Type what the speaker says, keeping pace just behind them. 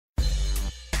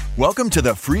Welcome to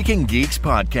the Freaking Geeks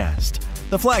Podcast,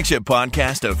 the flagship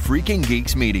podcast of Freaking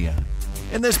Geeks Media.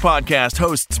 In this podcast,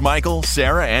 hosts Michael,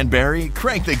 Sarah, and Barry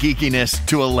crank the geekiness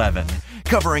to 11,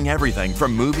 covering everything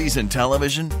from movies and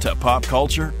television to pop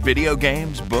culture, video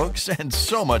games, books, and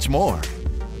so much more.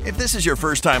 If this is your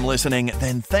first time listening,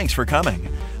 then thanks for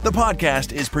coming. The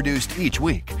podcast is produced each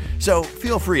week, so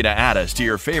feel free to add us to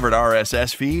your favorite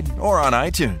RSS feed or on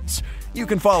iTunes. You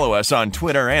can follow us on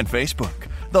Twitter and Facebook.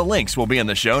 The links will be in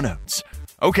the show notes.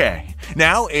 Okay,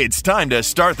 now it's time to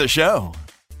start the show.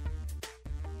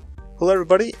 Hello,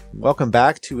 everybody. Welcome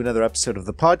back to another episode of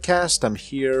the podcast. I'm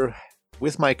here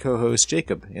with my co-host,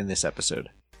 Jacob, in this episode.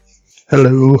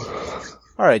 Hello.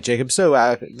 All right, Jacob.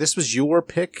 So this was your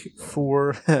pick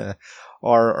for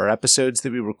our episodes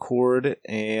that we record,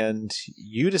 and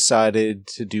you decided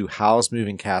to do Howl's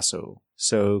Moving Castle.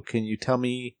 So can you tell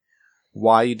me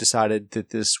why you decided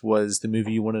that this was the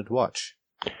movie you wanted to watch?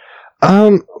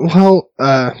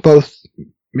 Both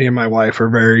me and my wife are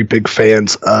very big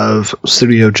fans of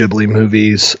Studio Ghibli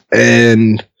movies,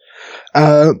 and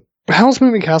Howl's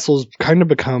Moving Castle has kind of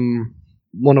become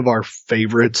one of our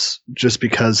favorites just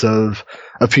because of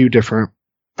a few different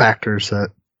factors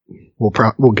that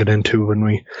we'll get into when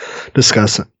we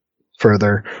discuss it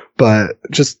further. But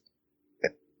just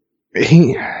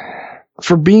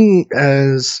for being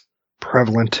as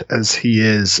prevalent as he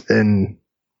is in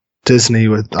Disney,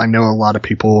 I know a lot of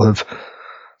people have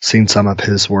seen some of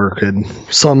his work in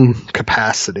some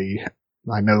capacity.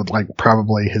 I know,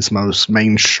 probably his most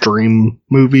mainstream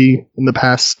movie in the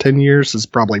past 10 years is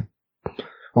probably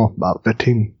about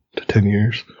 15 to 10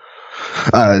 years.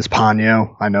 Is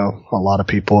Ponyo. I know a lot of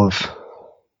people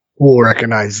will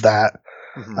recognize that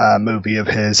movie of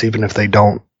his, even if they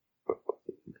don't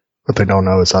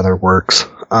know his other works.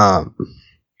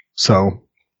 So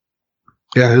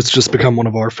yeah, it's just become one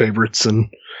of our favorites, and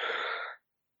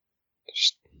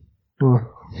just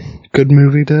good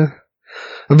movie a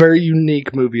very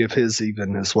unique movie of his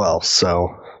even as well.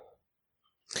 So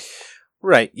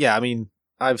right, yeah. I mean,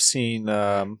 I've seen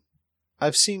a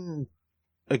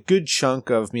good chunk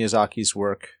of Miyazaki's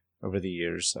work over the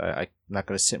years. I'm not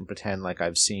going to sit and pretend like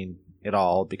I've seen it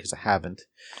all because I haven't.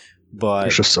 But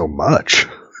there's just so much.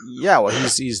 Yeah, well,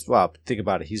 he's think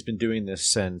about it. He's been doing this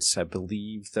since, I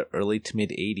believe, the early to mid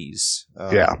 '80s.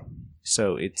 Yeah.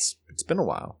 So it's been a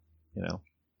while, you know.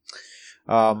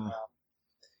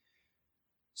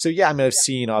 So yeah, I mean, I've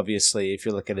seen, obviously, if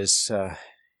you look at his,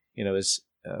 his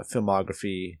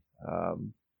filmography.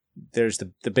 There's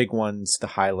the big ones, the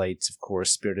highlights, of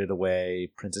course: Spirited Away,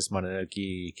 Princess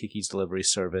Mononoke, Kiki's Delivery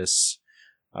Service,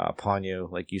 Ponyo,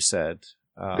 like you said.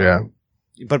 Yeah.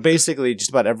 But basically, just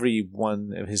about every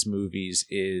one of his movies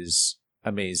is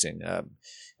amazing.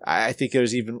 I think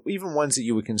there's even ones that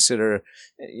you would consider,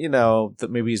 that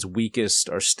maybe his weakest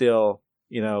are still,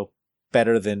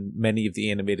 better than many of the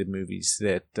animated movies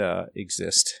that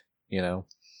exist. Oh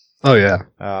yeah.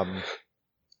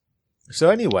 So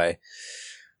anyway,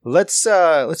 let's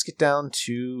get down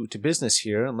to business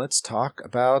here, and let's talk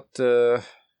about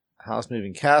Howl's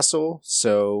Moving Castle.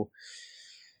 So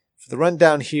for the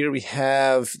rundown here, we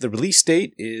have the release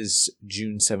date is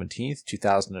June 17th,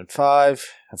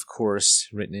 2005. Of course,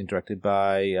 written and directed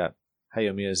by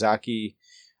Hayao Miyazaki.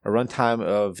 A runtime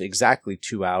of exactly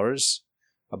 2 hours.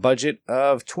 A budget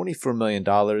of $24 million.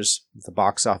 With a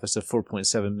box office of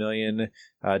 $4.7 million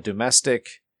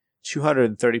domestic.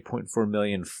 $230.4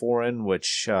 million foreign,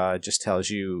 which just tells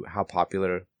you how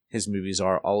popular his movies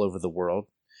are all over the world.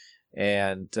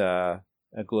 And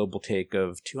a global take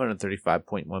of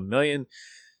 $235.1 million.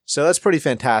 So that's pretty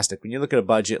fantastic. When you look at a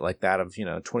budget like that of,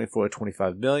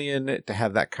 $25 million to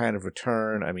have that kind of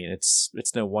return, I mean, it's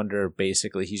no wonder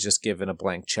basically he's just given a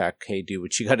blank check. Hey, do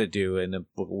what you got to do, and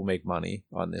we'll make money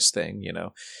on this thing,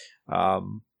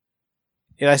 And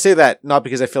I say that not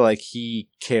because I feel like he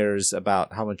cares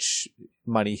about how much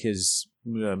money his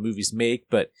movies make,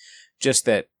 but just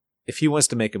that if he wants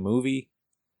to make a movie,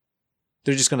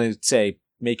 they're just going to say,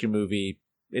 make your movie.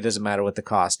 It doesn't matter what the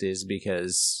cost is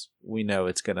because we know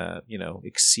it's going to,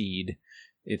 exceed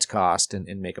its cost and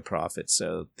make a profit.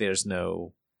 So there's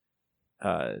no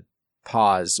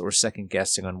pause or second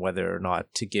guessing on whether or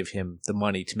not to give him the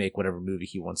money to make whatever movie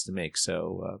he wants to make.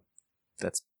 So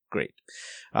that's great.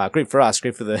 Great for us,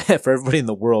 great for for everybody in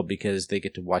the world because they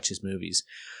get to watch his movies.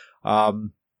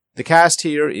 The cast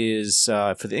here is,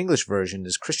 for the English version,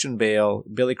 is Christian Bale,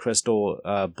 Billy Crystal,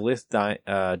 Blythe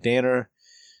Danner,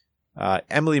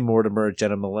 Emily Mortimer,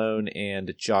 Jenna Malone,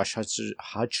 and Josh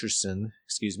Hutcherson,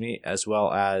 as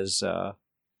well as the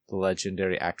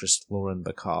legendary actress Lauren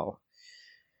Bacall.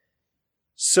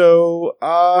 So,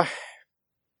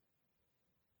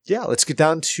 Yeah, let's get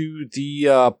down to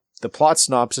the plot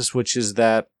synopsis, which is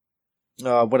that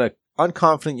when an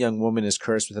unconfident young woman is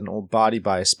cursed with an old body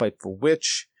by a spiteful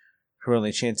witch, her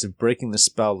only chance of breaking the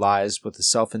spell lies with the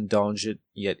self-indulgent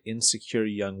yet insecure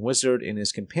young wizard and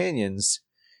his companions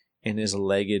in his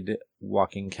legged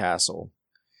walking castle.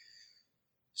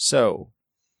 So,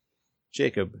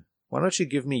 Jacob, why don't you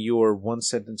give me your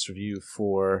one-sentence review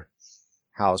for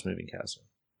Howl's Moving Castle?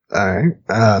 Alright.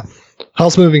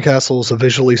 Howl's Moving Castle is a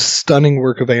visually stunning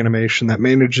work of animation that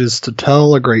manages to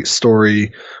tell a great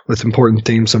story with important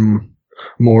themes and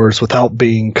mores without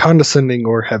being condescending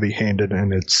or heavy-handed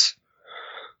in its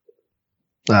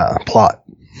plot.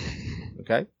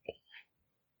 Okay.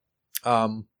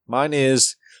 Mine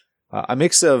is a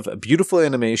mix of beautiful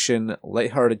animation,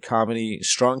 lighthearted comedy,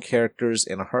 strong characters,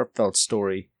 and a heartfelt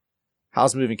story.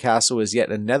 Howl's Moving Castle is yet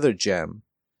another gem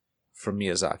from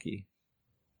Miyazaki.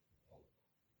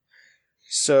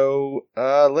 So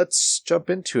let's jump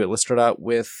into it. Let's start out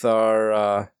with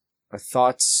our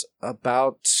thoughts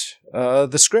about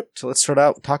the script. Let's start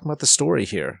out talking about the story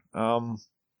here.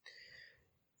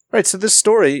 Right, so this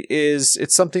story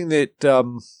it's something that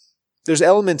there's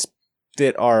elements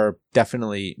that are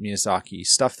definitely Miyazaki,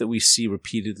 stuff that we see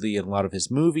repeatedly in a lot of his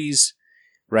movies,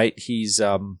 right? He's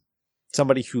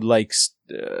somebody who likes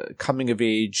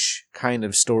coming-of-age kind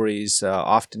of stories.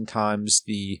 Oftentimes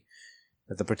the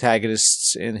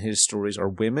protagonists in his stories are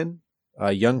women,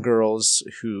 young girls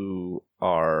who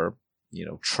are,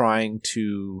 trying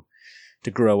to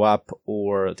grow up,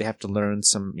 or they have to learn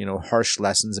some, harsh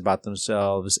lessons about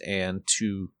themselves and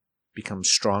to become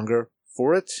stronger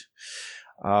for it.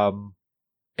 And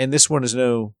this one is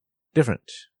no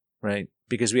different, right?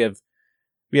 Because we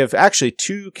have actually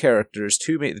two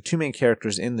main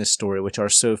characters in this story, which are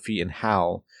Sophie and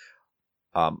Howl.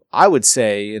 I would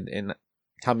say, and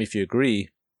tell me if you agree,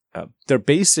 they're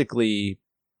basically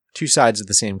two sides of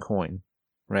the same coin,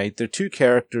 right? They're two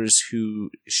characters who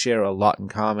share a lot in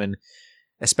common,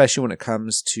 especially when it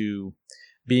comes to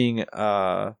being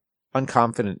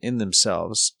unconfident in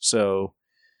themselves. So,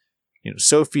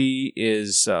 Sophie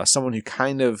is someone who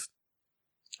kind of,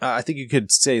 I think you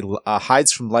could say,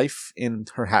 hides from life in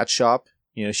her hat shop.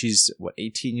 She's,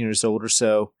 18 years old or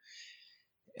so,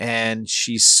 and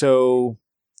she's so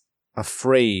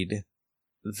afraid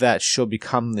that she'll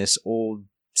become this old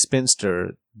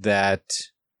spinster that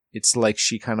it's like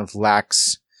she kind of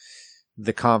lacks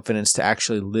the confidence to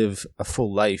actually live a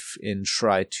full life and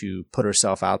try to put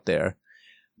herself out there.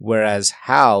 Whereas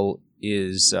Howl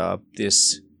is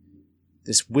this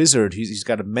wizard. He's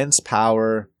got immense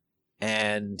power,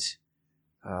 and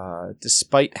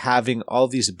despite having all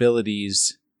these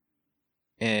abilities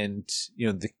and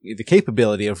the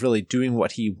capability of really doing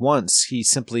what he wants, he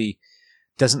simply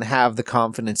doesn't have the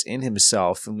confidence in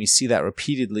himself, and we see that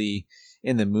repeatedly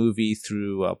in the movie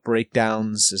through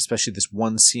breakdowns, especially this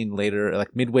one scene later,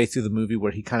 like midway through the movie,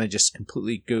 where he kind of just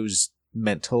completely goes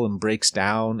mental and breaks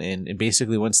down and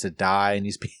basically wants to die, and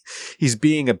he's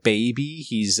being a baby.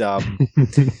 He's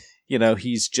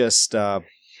he's just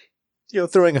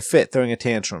throwing a fit, throwing a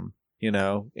tantrum,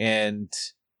 and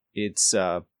it's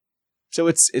so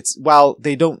it's while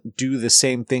they don't do the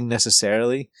same thing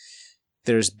necessarily,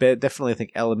 there's definitely, I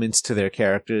think, elements to their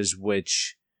characters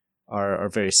which are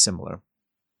very similar.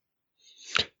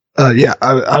 Yeah,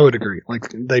 I would agree.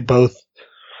 Like, they both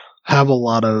have a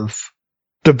lot of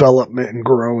development and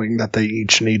growing that they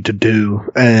each need to do,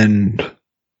 and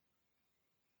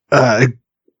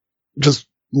just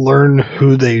learn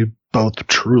who they both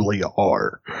truly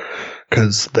are,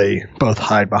 because they both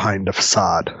hide behind a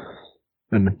facade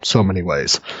in so many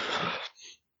ways.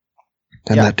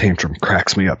 And that tantrum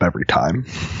cracks me up every time.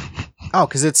 Oh,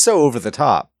 because it's so over the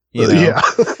top. Yeah.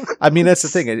 I mean, that's the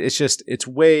thing. It's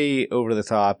way over the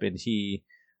top, and he,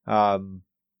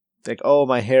 like, oh,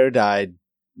 my hair dyed,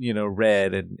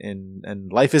 red,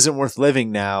 and life isn't worth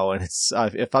living now, and it's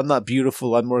if I'm not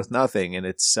beautiful, I'm worth nothing, and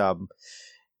it's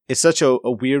such a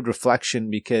weird reflection,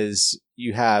 because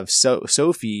you have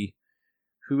Sophie,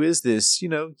 who is this,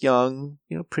 young,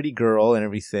 pretty girl and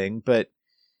everything, but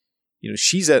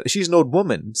she's an old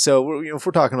woman. So if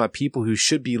we're talking about people who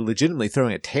should be legitimately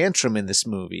throwing a tantrum in this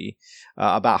movie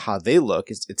about how they look,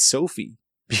 it's Sophie,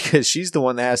 because she's the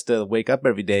one that has to wake up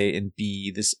every day and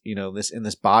be this, this in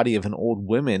this body of an old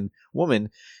woman,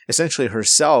 essentially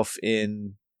herself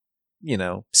in,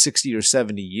 60 or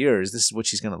 70 years. This is what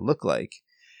she's going to look like.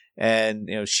 And,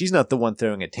 she's not the one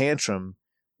throwing a tantrum.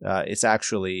 It's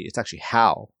actually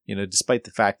Howl, despite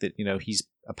the fact that, he's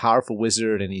a powerful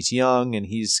wizard and he's young and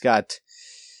he's got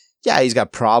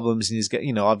problems, and he's got,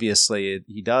 obviously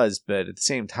he does, but at the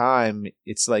same time,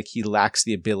 it's like he lacks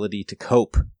the ability to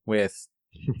cope with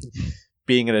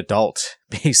being an adult,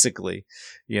 basically,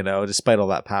 despite all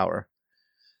that power.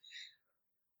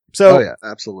 So, oh yeah,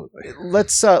 absolutely.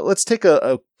 Let's take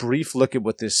a brief look at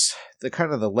what the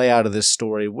kind of the layout of this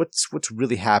story. What's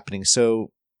really happening.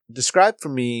 So, describe for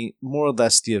me more or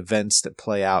less the events that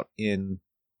play out in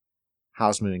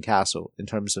Howl's Moving Castle in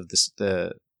terms of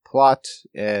the plot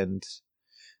and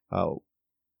more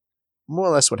or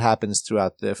less what happens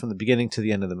throughout from the beginning to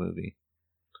the end of the movie.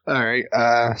 All right.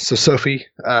 So Sophie,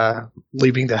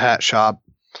 leaving the hat shop,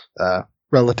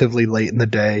 relatively late in the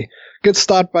day, gets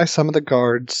stopped by some of the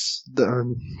guards,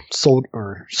 the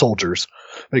soldiers,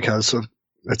 because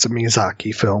it's a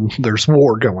Miyazaki film. There's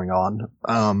war going on.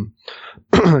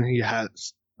 He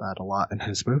has that a lot in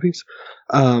his movies.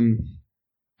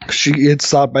 She gets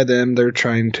stopped by them. They're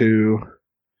trying to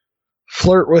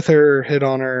flirt with her, hit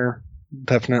on her,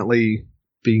 definitely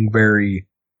being very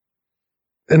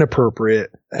inappropriate,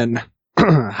 and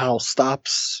Hal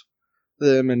stops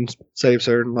them and saves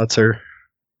her and lets her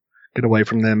get away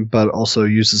from them, but also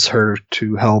uses her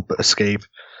to help escape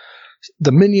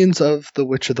the minions of the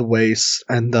Witch of the Waste,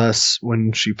 and thus,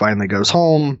 when she finally goes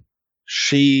home,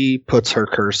 she puts her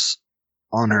curse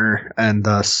on her, and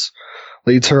thus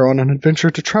leads her on an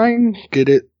adventure to try and get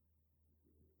it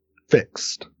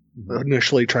fixed.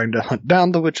 Initially trying to hunt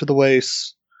down the Witch of the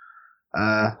Waste,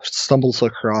 stumbles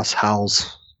across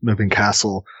Howl's Moving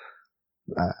Castle,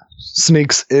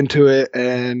 sneaks into it,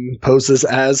 and poses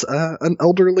as an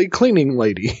elderly cleaning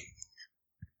lady.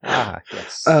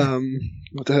 Yes.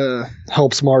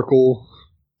 Helps Markle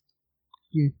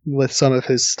with some of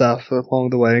his stuff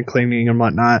along the way, cleaning and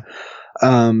whatnot.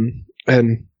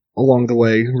 And along the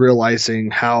way,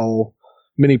 realizing how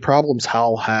many problems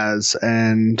Howl has,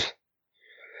 and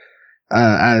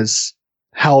as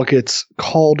Howl gets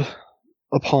called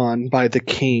upon by the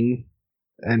king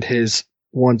and his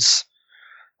once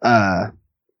upon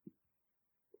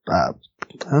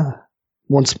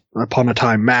a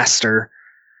time master,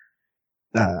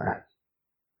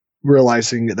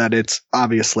 realizing that it's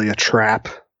obviously a trap.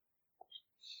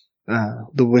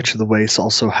 The Witch of the Waste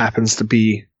also happens to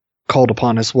be called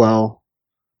upon as well,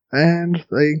 and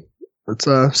it's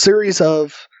a series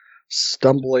of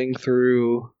stumbling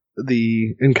through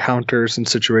the encounters and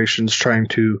situations, trying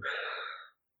to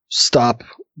stop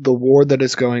the war that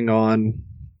is going on,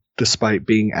 despite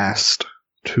being asked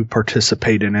to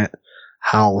participate in it.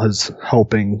 Howl is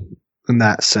helping in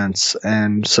that sense,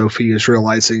 and Sophie is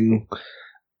realizing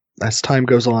as time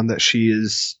goes on that she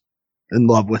is in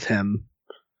love with him,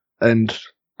 and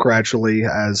gradually,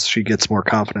 as she gets more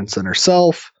confidence in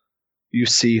herself, you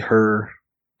see her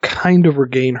kind of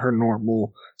regain her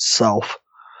normal self.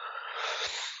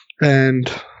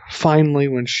 And finally,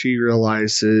 when she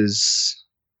realizes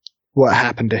what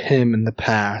happened to him in the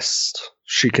past,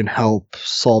 she can help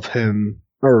solve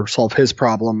his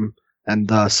problem, and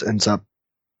thus ends up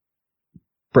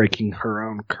breaking her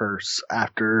own curse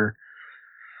after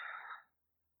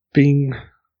being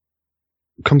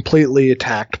completely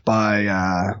attacked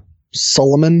by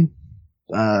Solomon,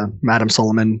 Madam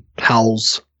Solomon,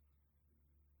 Howl's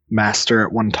master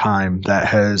at one time, that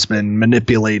has been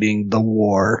manipulating the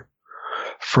war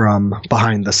from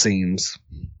behind the scenes.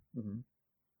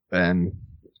 Mm-hmm. And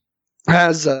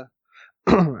as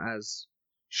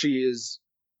she is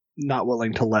not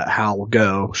willing to let Howl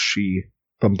go, she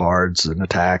bombards and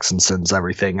attacks and sends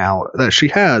everything out that she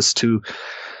has to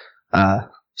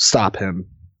stop him.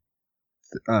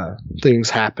 Things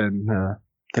happen.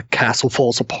 The castle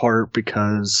falls apart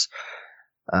because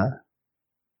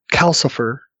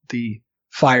Calcifer, the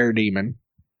fire demon,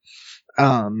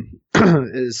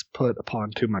 is put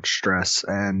upon too much stress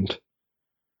and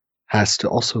has to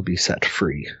also be set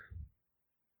free.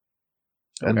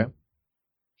 Okay. And,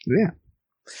 yeah.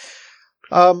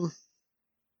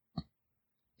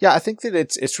 Yeah, I think that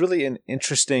it's really an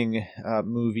interesting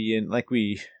movie, and like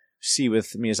we see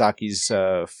with Miyazaki's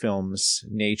films,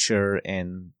 nature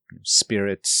and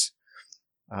spirits,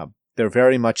 they're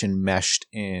very much enmeshed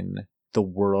in the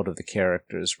world of the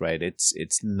characters, right?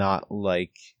 It's not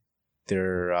like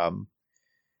they're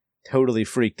totally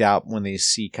freaked out when they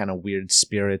see kind of weird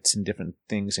spirits and different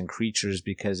things and creatures,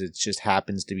 because it just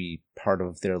happens to be part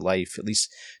of their life, at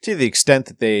least to the extent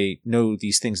that they know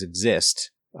these things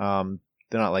exist.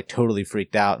 They're not like totally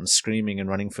freaked out and screaming and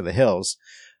running for the hills.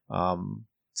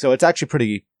 So it's actually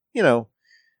pretty,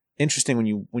 interesting when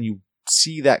you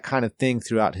see that kind of thing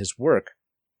throughout his work.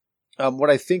 What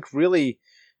I think really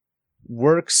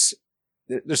works,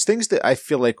 there's things that I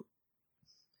feel like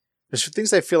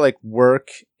work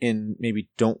and maybe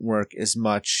don't work as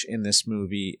much in this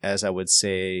movie as I would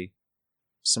say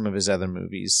some of his other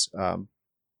movies.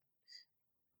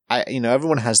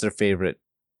 everyone has their favorite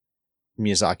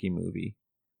Miyazaki movie,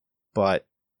 but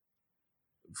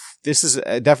this is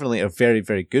definitely a very,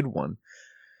 very good one.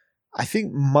 I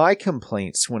think my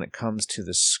complaints when it comes to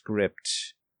the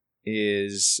script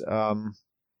is, well,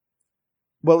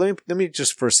 let me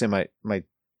just first say my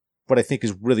what I think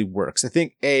is really works. I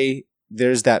think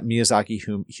there's that Miyazaki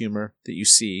humor that you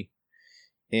see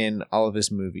in all of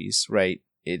his movies, right?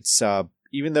 It's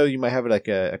even though you might have like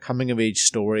a coming of age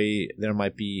story, there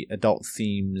might be adult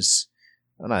themes,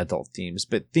 well, not adult themes,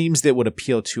 but themes that would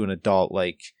appeal to an adult,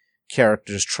 like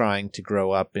characters trying to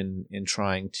grow up and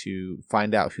trying to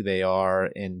find out who they are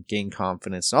and gain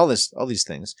confidence and all these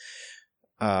things.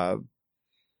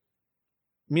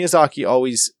 Miyazaki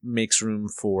always makes room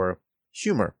for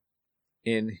humor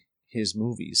in his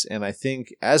movies, and I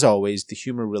think, as always, the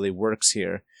humor really works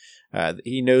here.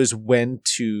 He knows when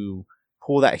to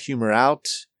pull that humor out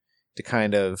to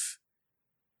kind of,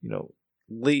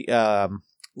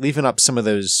 leaven up some of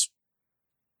those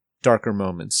darker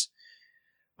moments.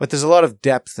 But there's a lot of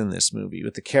depth in this movie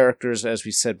with the characters, as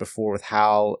we said before, with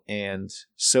Howl and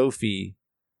Sophie.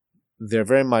 They're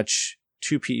very much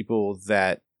two people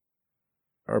that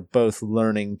are both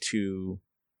learning to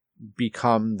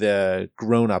become the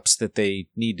grown-ups that they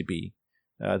need to be.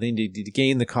 They need to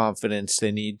gain the confidence.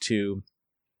 They need to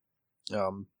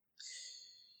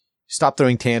stop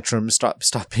throwing tantrums, stop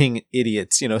being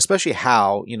idiots. Especially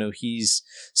Howl. He's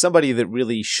somebody that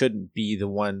really shouldn't be the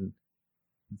one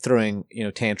throwing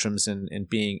tantrums and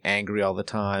being angry all the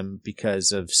time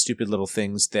because of stupid little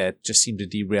things that just seem to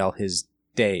derail his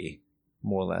day,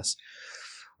 more or less.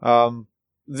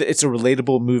 It's a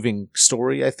relatable, moving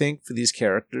story, I think, for these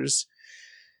characters.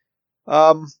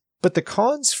 But the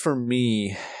cons for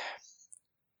me,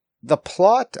 the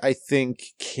plot, I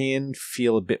think, can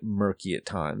feel a bit murky at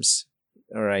times.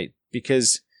 All right,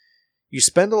 because you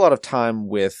spend a lot of time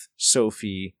with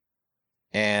Sophie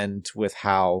and with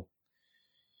Howl.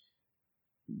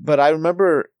 But I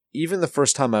remember even the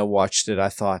first time I watched it, I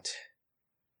thought,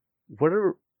 what's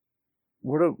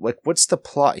the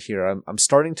plot here? I'm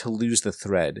starting to lose the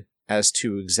thread as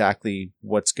to exactly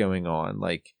what's going on.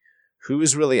 Like, who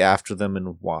is really after them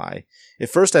and why? At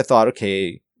first I thought,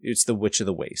 okay, it's the Witch of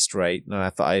the Waste, right?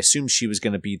 And I assumed she was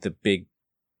going to be the big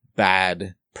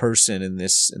bad person in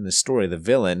this story, the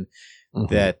villain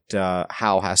that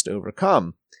Howl has to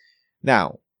overcome.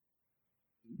 Now,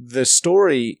 the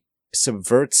story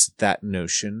subverts that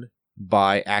notion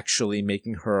by actually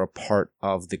making her a part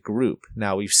of the group.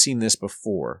 Now, we've seen this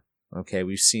before. Okay,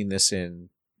 we've seen this in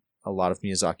a lot of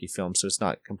Miyazaki films, so it's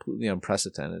not completely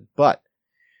unprecedented. But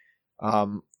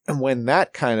and when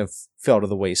that kind of fell to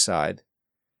the wayside,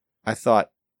 I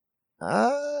thought,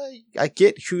 I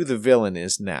get who the villain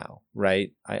is now,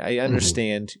 right? I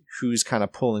understand who's kind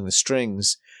of pulling the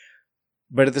strings,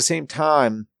 but at the same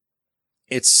time,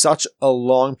 it's such a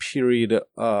long period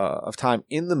of time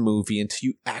in the movie until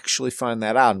you actually find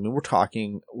that out. I mean, we're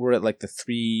at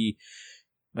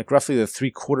roughly the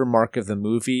 3/4 mark of the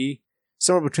movie,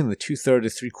 somewhere between the 2/3 to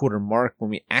 3/4 mark when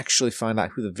we actually find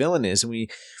out who the villain is. And we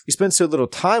spend so little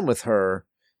time with her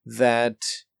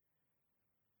that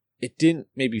it didn't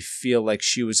maybe feel like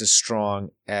she was as strong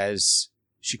as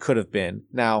she could have been.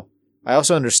 Now, I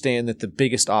also understand that the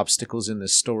biggest obstacles in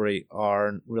this story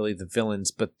aren't really the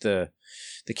villains, but the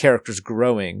characters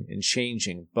growing and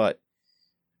changing. But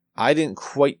I didn't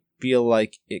quite feel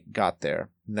like it got there.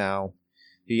 Now,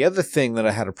 the other thing that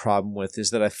I had a problem with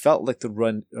is that I felt like the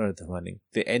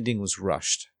ending was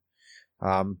rushed.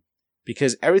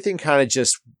 Because everything kind of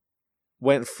just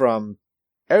went from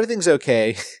everything's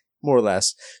okay, more or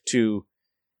less, to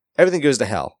everything goes to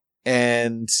hell.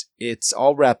 And it's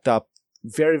all wrapped up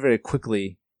very, very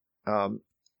quickly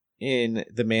in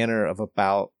the manner of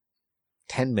about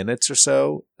 10 minutes or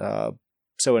so.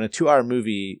 So in a 2-hour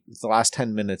movie, the last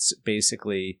 10 minutes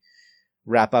basically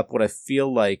wrap up what I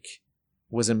feel like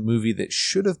was a movie that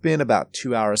should have been about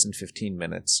 2 hours and 15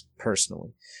 minutes,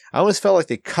 personally. I almost felt like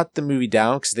they cut the movie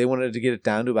down because they wanted to get it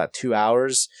down to about 2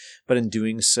 hours, but in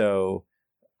doing so,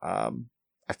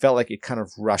 I felt like it kind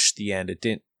of rushed the end. It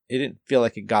didn't feel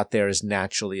like it got there as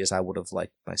naturally as I would have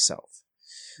liked myself.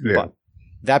 Yeah. But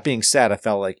that being said, I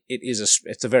felt like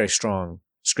it's a very strong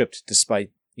script,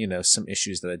 despite some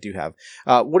issues that I do have.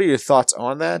 What are your thoughts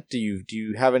on that? Do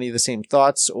you have any of the same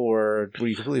thoughts, or were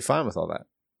you completely fine with all that?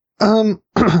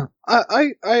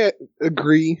 I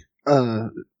agree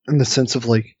in the sense of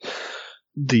like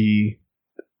the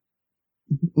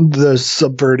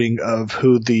subverting of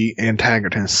who the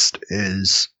antagonist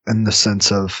is, in the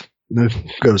sense of it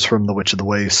goes from the Witch of the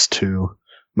Waste to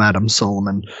Madame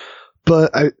Solomon.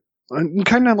 But I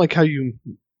kind of like how you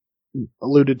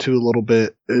alluded to a little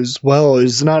bit as well,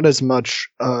 is not as much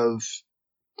of,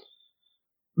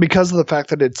 because of the fact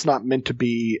that it's not meant to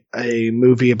be a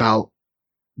movie about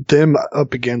them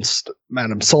up against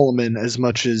Madame Solomon as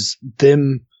much as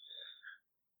them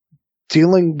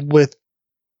dealing with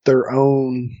their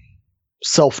own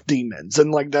self-demons.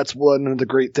 And like that's one of the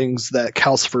great things that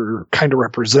Calcifer kind of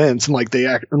represents, and like they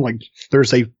act, and like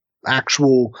there's a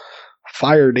actual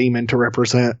fire demon to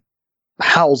represent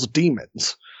Howl's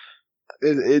demons.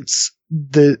 It's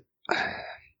the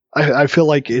I feel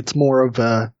like it's more of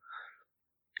a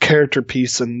character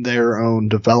piece in their own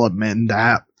development, and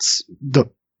that's the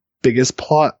biggest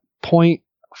plot point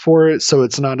for it. So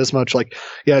it's not as much like,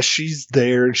 yeah, she's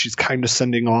there and she's kind of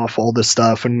sending off all this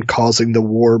stuff and causing the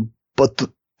war, but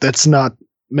that's not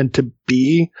meant to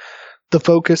be the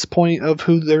focus point of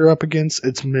who they're up against.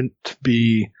 It's meant to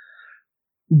be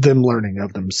them learning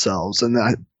of themselves, and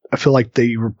I feel like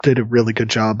they did a really good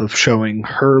job of showing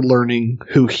her learning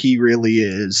who he really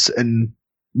is, and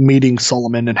meeting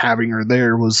Solomon and having her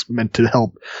there was meant to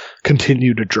help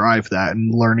continue to drive that,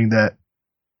 and learning that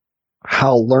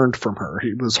Hal learned from her.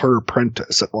 He was her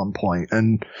apprentice at one point,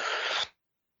 and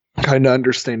kind of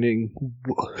understanding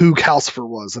who Calcifer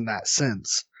was in that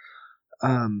sense.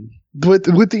 With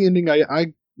the ending,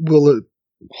 I will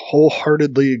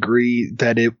wholeheartedly agree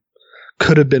that it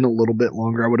could have been a little bit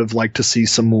longer. I would have liked to see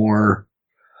some more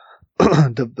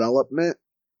development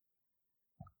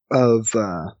of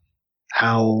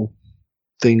how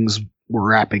things were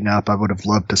wrapping up. I would have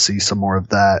loved to see some more of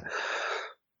that.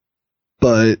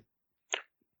 But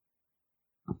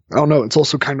I don't know, it's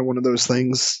also kind of one of those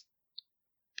things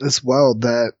as well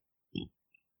that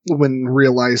when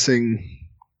realizing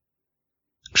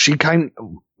we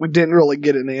didn't really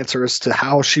get an answer as to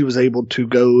how she was able to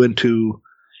go into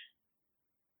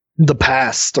the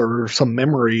past or some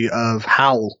memory of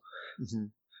Howl. Mm-hmm.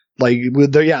 Like,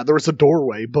 there was a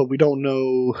doorway, but we don't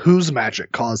know whose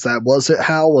magic caused that. Was it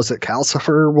Howl? Was it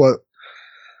Calcifer? What?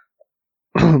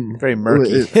 Very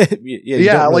murky.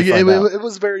 It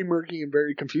was very murky and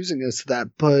very confusing as to that.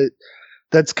 But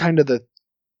that's kind of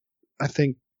I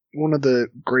think one of the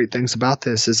great things about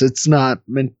this is it's not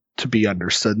meant to be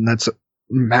understood, and that's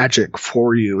magic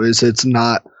for you. Is it's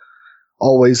not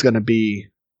always going to be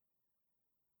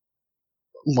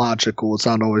logical. It's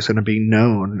not always going to be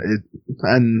known.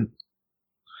 And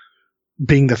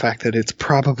being the fact that it's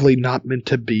probably not meant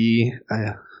to be.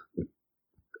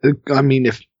 I mean,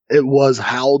 if it was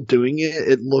Howl doing it,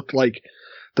 it looked like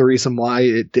the reason why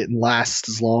it didn't last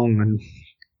as long, and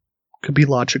could be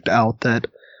logicked out that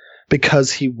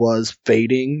because he was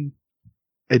fading,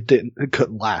 it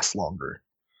couldn't last longer.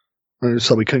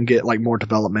 So we couldn't get like more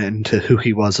development into who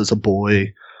he was as a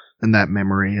boy and that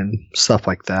memory and stuff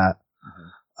like that.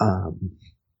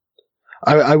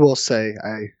 I will say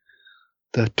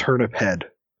the turnip head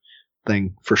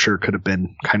thing for sure could have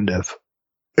been kind of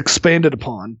expanded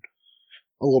upon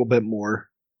a little bit more,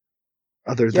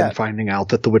 other than finding out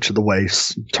that the Witch of the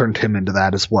Waste turned him into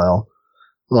that as well.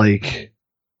 Like,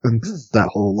 that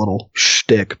whole little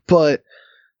shtick. But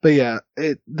yeah,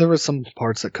 there were some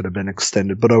parts that could have been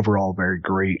extended, but overall, very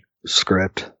great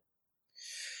script.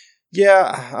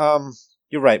 Yeah,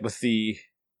 you're right with the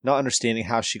not understanding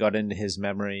how she got into his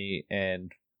memory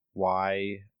and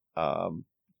why.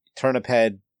 Turnip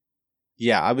Head.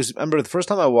 Yeah, remember the first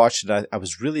time I watched it, I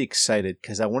was really excited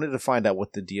because I wanted to find out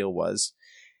what the deal was.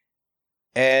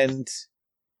 And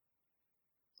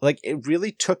like, it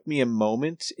really took me a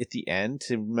moment at the end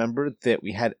to remember that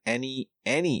we had any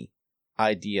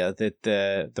idea that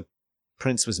the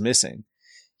prince was missing.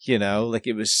 You know, like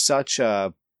it was such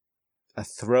a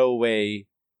throwaway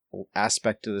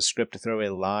aspect of the script, a throwaway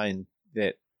line,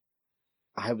 that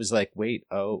I was like, wait,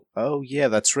 oh yeah,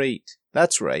 that's right.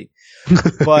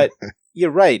 But you're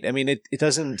right. I mean, it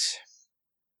doesn't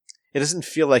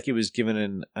feel like it was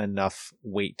given enough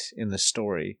weight in the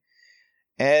story.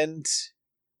 And,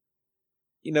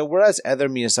 you know, whereas other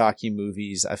Miyazaki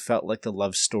movies, I felt like the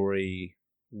love story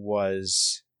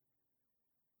was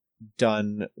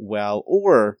done well,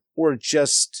 or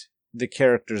just the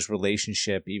character's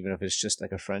relationship, even if it's just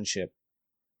like a friendship.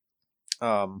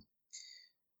 I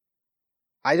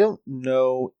don't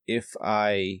know if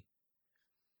I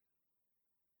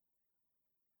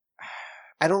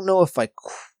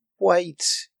quite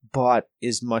bought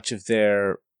as much of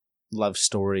their love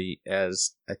story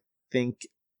as I think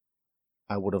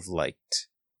I would have liked.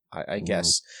 I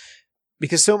guess,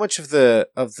 because so much of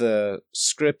the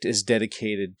script is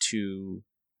dedicated to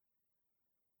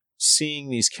seeing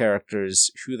these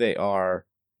characters, who they are,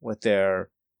 what their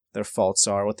faults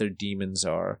are, what their demons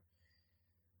are,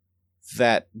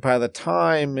 that by the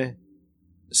time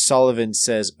Sullivan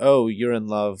says, "Oh, you're in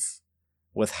love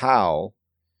with Howl,"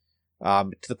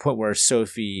 to the point where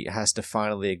Sophie has to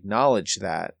finally acknowledge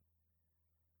that.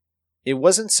 It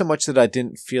wasn't so much that I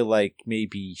didn't feel like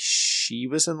maybe she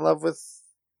was in love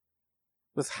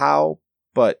with Howl,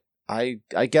 but I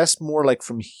guess more like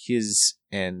from his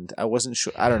end. I wasn't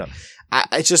sure. I don't know.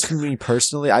 I just, for me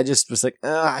personally, I just was like,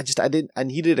 I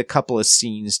needed a couple of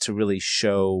scenes to really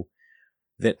show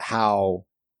that Howl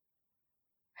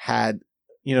had,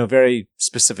 very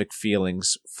specific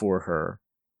feelings for her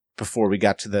before we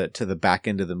got to the back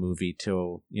end of the movie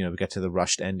till, we got to the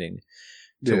rushed ending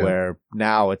to where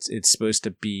now it's supposed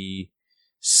to be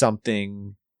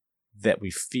something that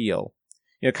we feel,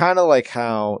 kind of like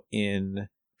how in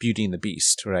Beauty and the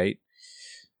Beast, right?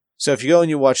 So if you go and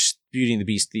you watch Beauty and the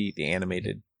Beast, the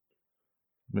animated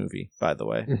movie, by the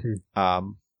way,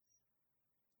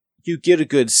 you get a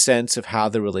good sense of how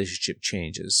the relationship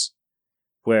changes,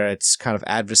 where it's kind of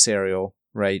adversarial,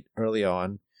 right, early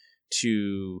on,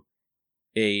 to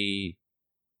a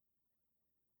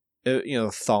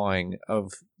thawing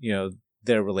of,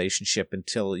 their relationship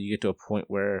until you get to a point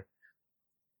where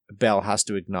Belle has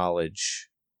to acknowledge,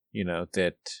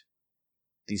 that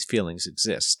these feelings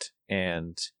exist,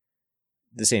 and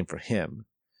the same for him.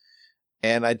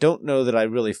 And I don't know that I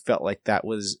really felt like that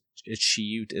was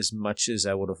achieved as much as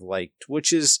I would have liked,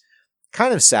 which is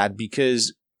kind of sad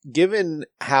because given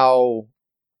how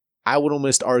I would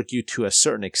almost argue to a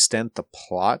certain extent the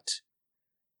plot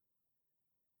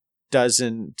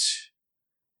doesn't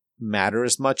matter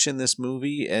as much in this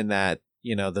movie, and that,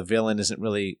 the villain isn't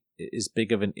really as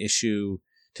big of an issue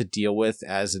to deal with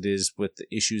as it is with the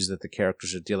issues that the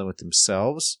characters are dealing with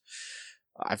themselves.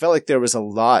 I felt like there was a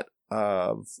lot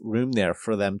of room there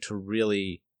for them to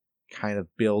really kind of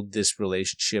build this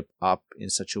relationship up in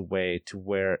such a way to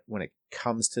where when it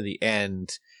comes to the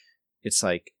end, it's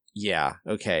like, yeah,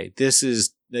 okay, this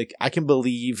is like, I can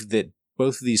believe that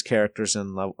both of these characters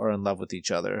are in love with each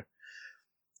other.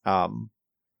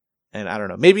 And I don't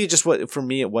know, maybe just for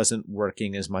me, it wasn't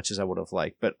working as much as I would have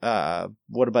liked. But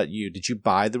what about you? Did you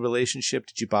buy the relationship?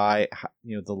 Did you buy,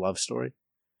 the love story?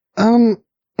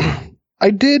 I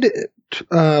did,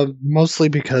 mostly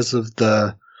because of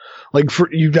the,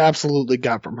 you absolutely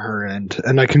got from her end,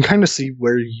 and I can kind of see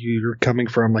where you're coming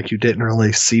from. Like, you didn't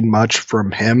really see much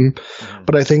from him,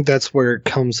 but I think that's where it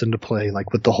comes into play,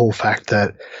 like with the whole fact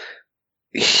that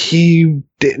he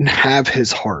didn't have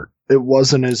his heart. It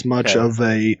wasn't as much of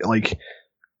a,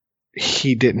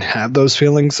 he didn't have those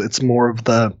feelings. It's more of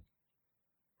the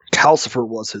Calcifer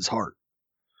was his heart.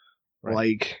 Right.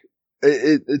 Like,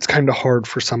 it's kind of hard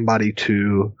for somebody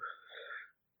to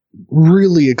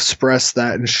really express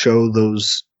that and show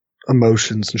those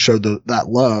emotions and show that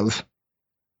love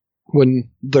when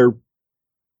their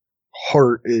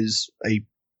heart is a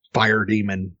fire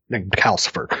demon named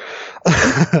Calcifer.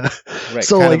 Right,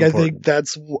 so I think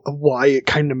that's why it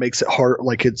kind of makes it hard.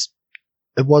 Like, it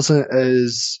wasn't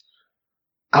as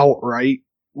outright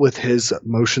with his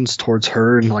emotions towards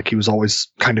her, and like he was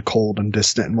always kind of cold and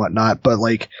distant and whatnot, but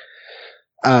like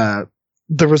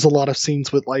there was a lot of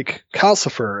scenes with like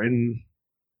Calcifer and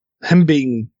him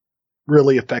being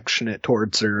really affectionate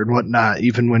towards her and whatnot,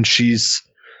 even when she's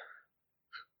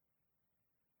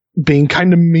being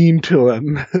kind of mean to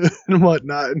him and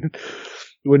whatnot. And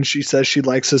when she says she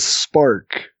likes his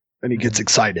spark and he gets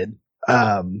excited.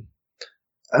 I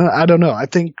don't know. I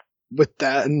think with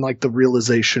that and like the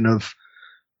realization of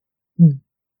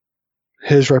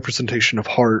his representation of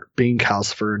heart being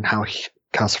Calcifer and how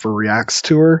Calcifer reacts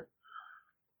to her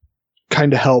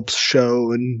kind of helps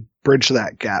show and bridge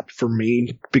that gap for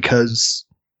me, because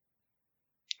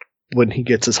when he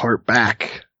gets his heart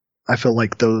back, I feel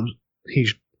like he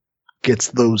gets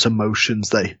those emotions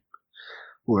that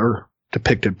were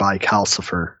depicted by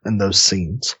Calcifer in those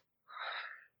scenes.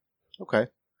 Okay.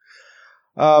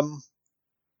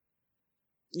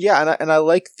 Yeah, and I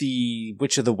like the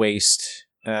Witch of the Waste.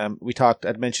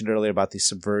 I'd mentioned earlier about the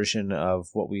subversion of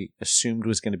what we assumed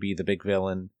was going to be the big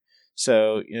villain.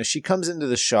 So, she comes into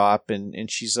the shop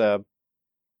and she's I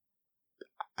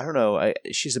don't know,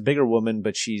 she's a bigger woman,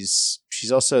 but she's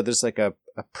also, there's like a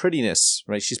prettiness,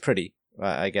 right? She's pretty,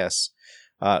 I guess,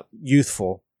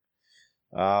 youthful.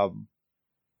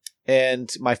 And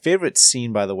my favorite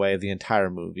scene, by the way, of the entire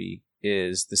movie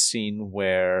is the scene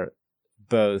where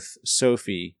both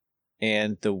Sophie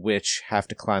and the witch have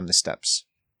to climb the steps.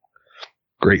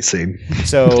 Great scene.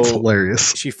 So it's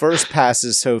hilarious. She first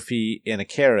passes Sophie in a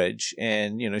carriage,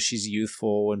 and she's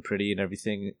youthful and pretty and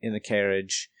everything in the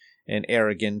carriage, and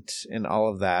arrogant and all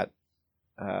of that.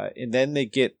 And then they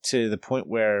get to the point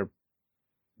where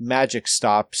magic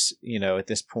stops, at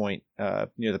this point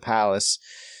near the palace.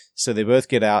 So they both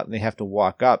get out and they have to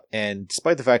walk up. And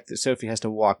despite the fact that Sophie has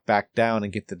to walk back down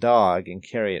and get the dog and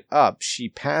carry it up, she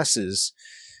passes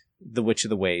the Witch of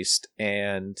the Waste.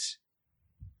 And,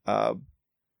 and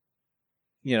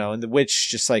the witch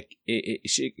just like,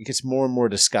 it gets more and more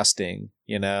disgusting,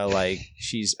 like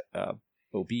she's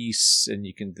obese, and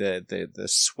you can, the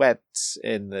sweat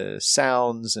and the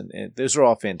sounds and those are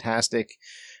all fantastic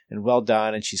and well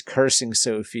done. And she's cursing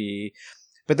Sophie.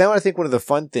 But now I think one of the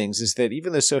fun things is that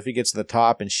even though Sophie gets to the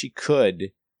top and she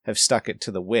could have stuck it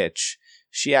to the witch,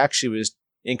 she actually was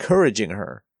encouraging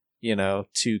her,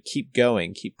 to keep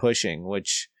going, keep pushing,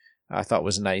 which I thought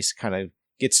was nice. Kind of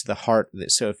gets to the heart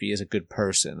that Sophie is a good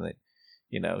person, that,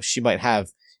 she might have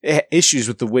issues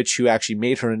with the witch who actually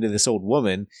made her into this old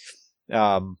woman.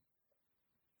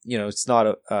 It's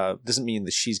not doesn't mean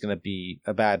that she's going to be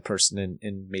a bad person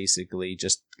and basically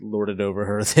just lord it over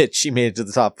her that she made it to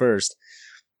the top first.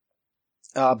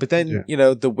 But then,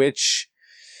 the witch,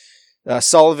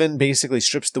 Sullivan basically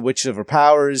strips the witch of her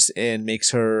powers and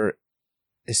makes her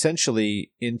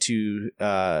essentially into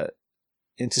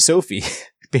Sophie,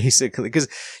 basically. Because,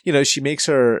 she makes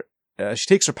her, she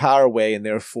takes her power away, and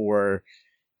therefore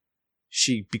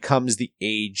she becomes the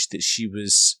age that she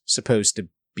was supposed to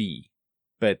be,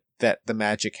 but that the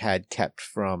magic had kept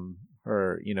from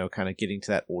her, kind of getting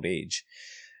to that old age.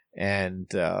 And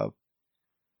from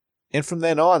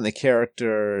then on, the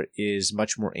character is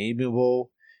much more amiable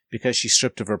because she's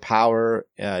stripped of her power.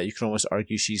 You can almost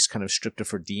argue she's kind of stripped of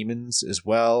her demons as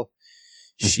well.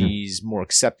 Mm-hmm. She's more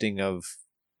accepting of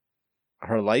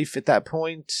her life at that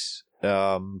point,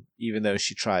 even though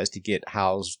she tries to get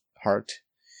Howl's heart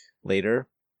later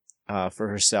for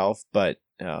herself. But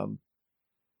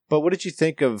what did you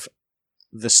think of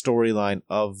the storyline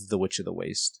of The Witch of the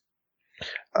Waste?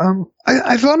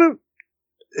 I thought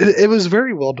it was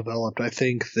very well developed. I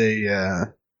think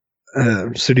Studio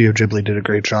Ghibli did a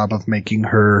great job of making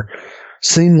her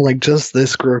seem like just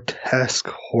this grotesque,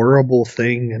 horrible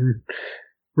thing, and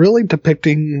really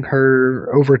depicting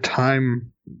her over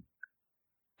time,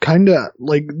 kind of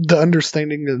like the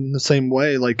understanding in the same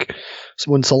way. Like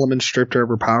when Solomon stripped her of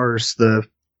her powers,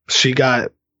 she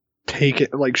got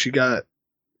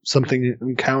something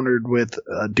encountered with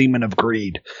a demon of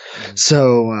greed. Mm-hmm.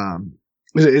 So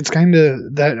it's kind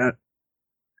of that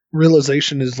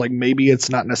realization is like maybe it's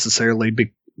not necessarily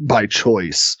by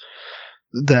choice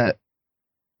that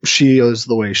she is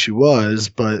the way she was,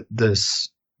 but this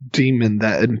demon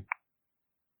that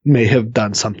may have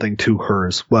done something to her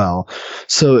as well.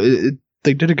 So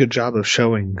they did a good job of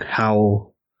showing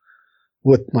how,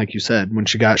 like you said, when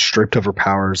she got stripped of her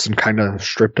powers and kind of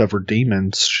stripped of her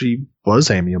demons, she was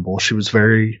amiable. She was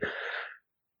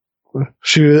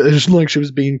she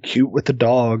was being cute with the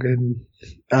dog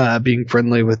and being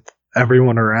friendly with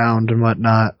everyone around and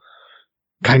whatnot.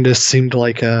 Kind of seemed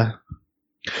like the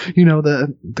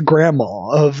grandma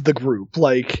of the group,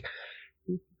 like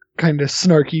kind of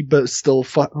snarky but still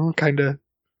fun, kind of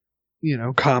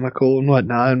comical and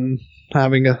whatnot, and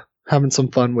having some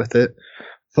fun with it.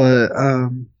 But I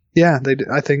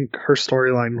think her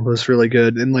storyline was really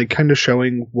good, and like kind of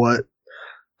showing what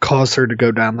caused her to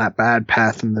go down that bad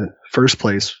path in the first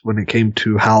place when it came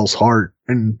to Howl's heart,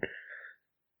 and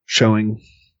showing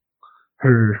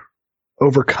her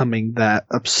overcoming that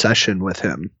obsession with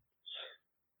him.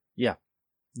 Yeah.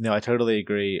 No, I totally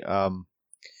agree.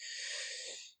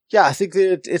 I think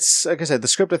that it's, like I said, the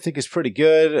script I think is pretty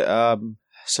good.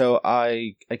 So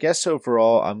I guess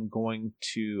overall I'm going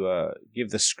to give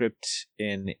the script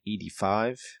an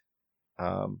 85.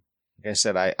 Like I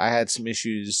said, I had some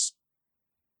issues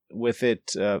with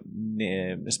it,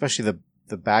 especially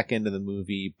the back end of the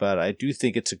movie, but I do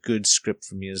think it's a good script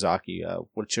from Miyazaki.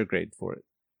 What's your grade for it?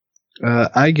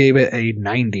 I gave it a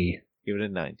 90. Give it a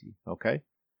 90. Okay.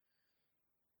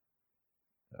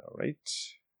 All right.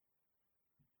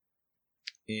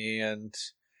 And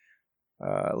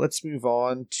let's move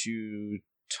on to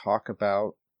talk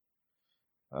about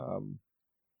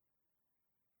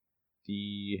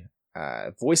the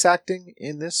voice acting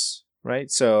in this,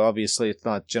 right? So obviously it's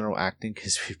not general acting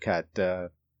because we've got,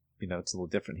 it's a little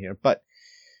different here. But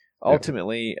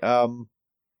ultimately,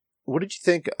 what did you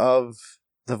think of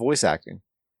the voice acting?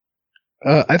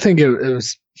 I think it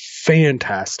was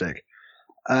fantastic.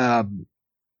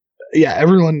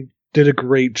 Everyone did a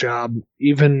great job.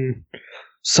 Even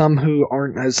some who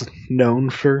aren't as known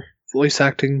for voice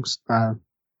acting,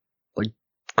 like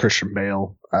Christian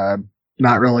Bale,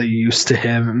 not really used to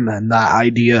him and that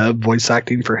idea of voice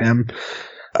acting for him.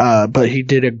 But he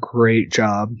did a great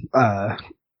job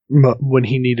when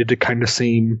he needed to kind of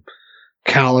seem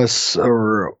callous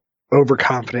or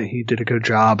overconfident, he did a good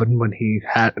job, and when he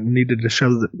needed to show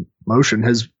the emotion,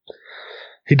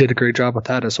 he did a great job with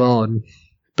that as well. And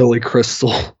Billy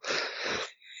Crystal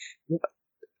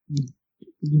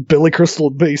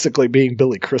basically being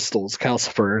Billy Crystal's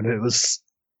Calcifer, and it was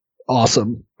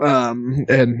awesome.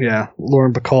 And yeah,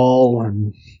 Lauren Bacall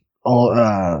and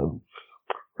all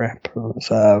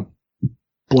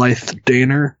Blythe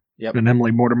Danner and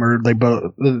Emily Mortimer. They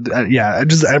both,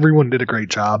 everyone did a great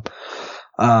job.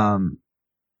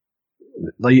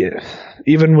 Like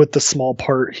even with the small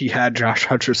part he had, Josh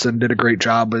Hutcherson did a great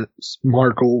job as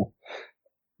Markle.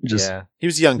 He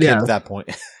was a young kid at that point.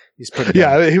 He's pretty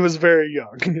young. Yeah, he was very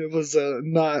young. It was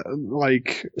not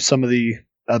like some of the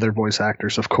other voice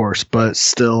actors, of course, but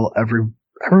still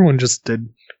everyone just did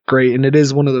great. And it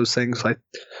is one of those things, like,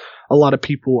 a lot of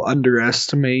people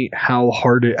underestimate how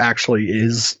hard it actually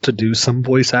is to do some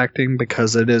voice acting,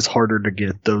 because it is harder to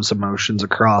get those emotions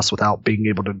across without being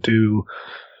able to do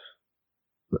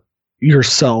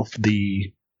yourself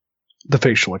the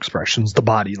facial expressions, the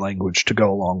body language to go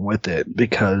along with it.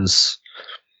 Because,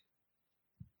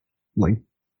 like,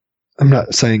 I'm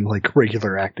not saying like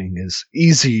regular acting is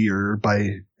easier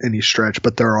by any stretch,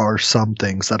 but there are some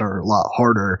things that are a lot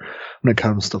harder when it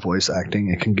comes to voice acting.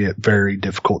 It can get very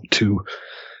difficult to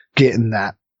get in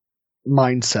that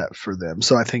mindset for them.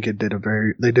 So I think they did a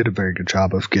very good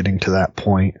job of getting to that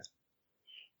point.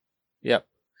 Yep.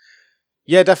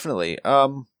 Yeah, definitely.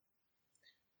 For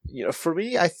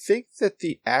me, I think that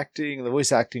the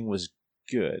voice acting was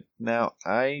good. Now,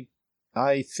 I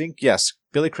think, yes,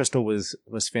 Billy Crystal was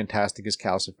fantastic as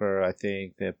Calcifer. I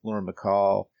think that Lauren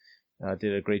Bacall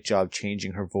did a great job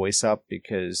changing her voice up,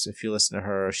 because if you listen to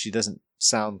her, she doesn't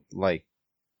sound like,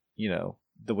 the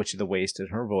Witch of the Waste in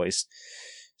her voice.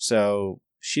 So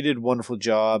she did a wonderful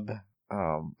job.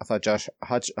 I thought Josh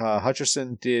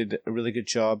Hutcherson did a really good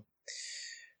job.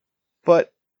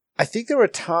 But I think there were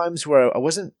times where I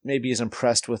wasn't maybe as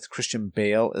impressed with Christian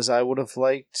Bale as I would have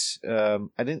liked. I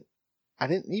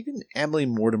didn't even Emily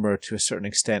Mortimer to a certain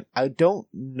extent. I don't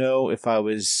know if I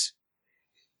was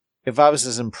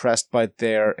as impressed by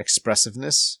their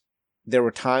expressiveness. There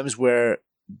were times where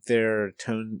their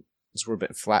tones were a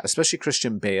bit flat, especially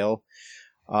Christian Bale.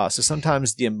 So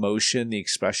sometimes the emotion, the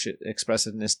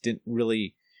expressiveness didn't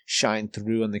really shine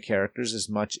through on the characters as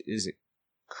much as it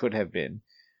could have been.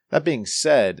 That being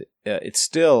said, it's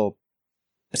still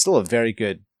a very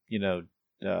good,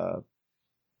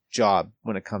 job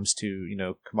when it comes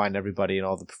to, combine everybody and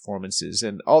all the performances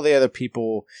and all the other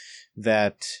people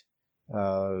that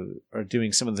are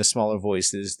doing some of the smaller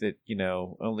voices that,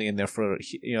 only in there for,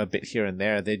 a bit here and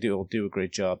there. They do a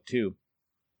great job too.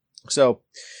 So,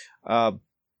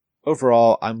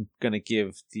 overall, I'm going to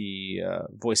give the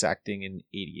voice acting an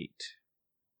 88.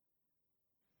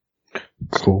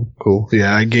 Cool.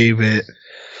 Yeah, I gave it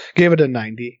a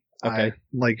 90. Okay.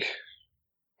 Like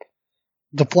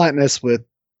the flatness with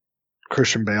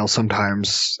Christian Bale,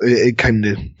 sometimes it kind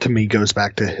of, to me, goes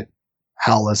back to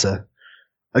Howl as a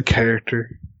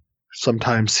character.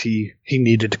 Sometimes he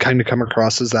needed to kind of come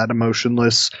across as that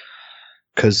emotionless,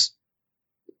 because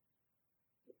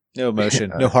no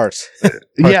emotion, no heart.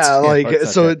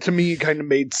 To me, it kind of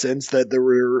made sense that there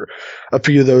were a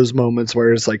few of those moments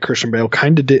where it's like Christian Bale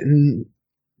kind of didn't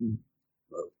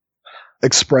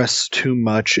express too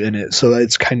much in it. So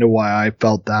that's kind of why I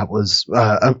felt that was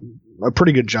a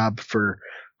pretty good job for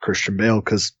Christian Bale,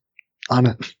 because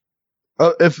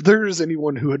if there's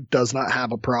anyone who does not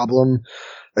have a problem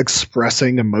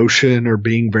expressing emotion or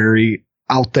being very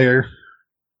out there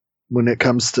when it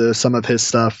comes to some of his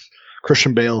stuff,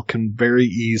 Christian Bale can very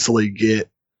easily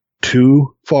get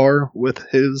too far with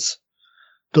his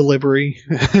delivery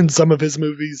in some of his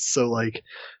movies. So, like,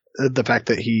 the fact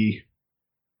that he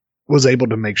was able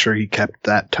to make sure he kept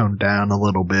that tone down a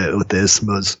little bit with this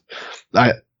was,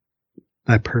 I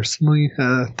personally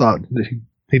thought that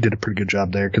he did a pretty good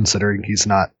job there, considering he's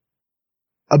not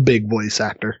a big voice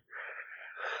actor.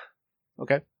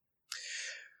 Okay.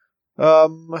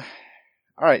 All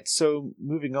right. So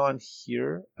moving on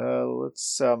here,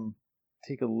 let's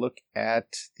take a look at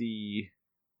the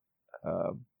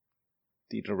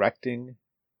directing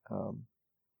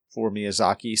for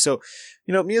Miyazaki. So,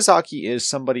 Miyazaki is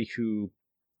somebody who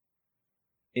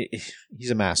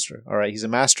he's a master. All right, he's a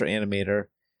master animator.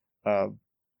 For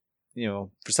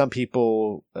some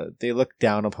people, they look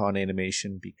down upon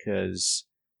animation because,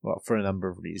 well, for a number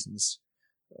of reasons.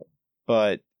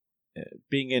 But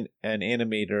being an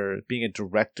animator, being a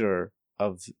director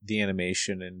of the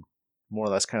animation and more or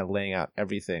less kind of laying out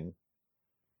everything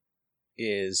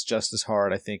is just as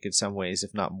hard, I think, in some ways,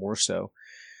 if not more so.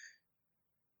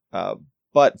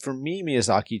 But for me,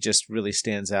 Miyazaki just really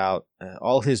stands out.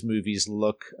 All his movies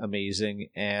look amazing,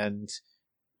 and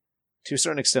to a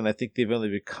certain extent, I think they've only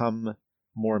become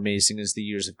more amazing as the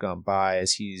years have gone by,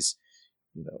 as he's,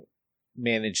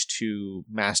 managed to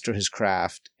master his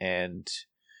craft and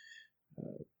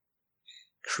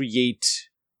create.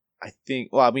 I think,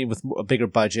 with a bigger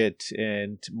budget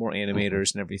and more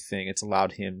animators and everything, it's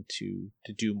allowed him to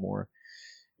do more.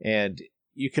 And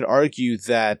you could argue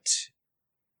that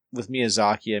with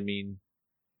Miyazaki,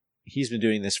 he's been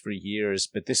doing this for years,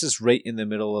 but this is right in the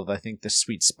middle of, I think, the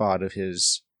sweet spot of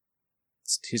his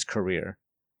career.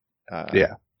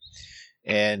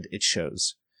 And it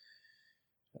shows.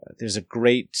 There's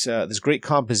great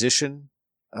composition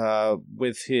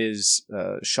with his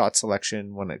shot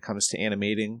selection when it comes to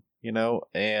animating,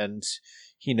 and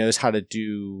he knows how to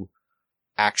do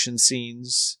action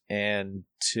scenes and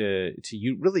to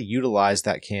really utilize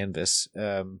that canvas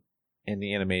in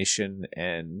the animation,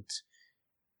 and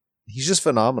he's just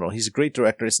phenomenal. He's a great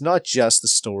director. It's not just the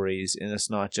stories, and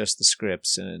it's not just the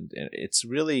scripts, and it's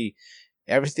really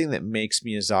everything that makes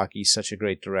Miyazaki such a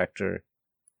great director.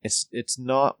 It's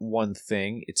not one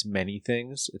thing, it's many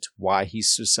things. It's why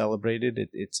he's so celebrated.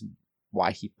 It's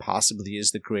why he possibly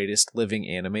is the greatest living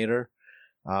animator,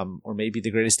 or maybe the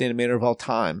greatest animator of all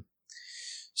time.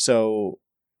 So,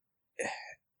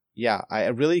 yeah, I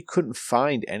really couldn't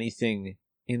find anything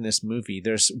in this movie.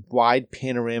 There's wide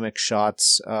panoramic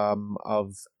shots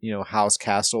of Howl's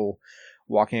castle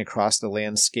walking across the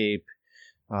landscape.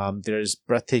 There's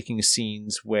breathtaking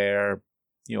scenes where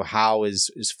Howl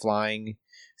is flying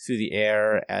through the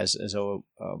air as a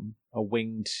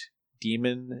winged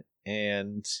demon,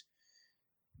 and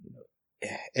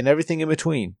everything in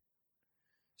between.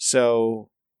 So,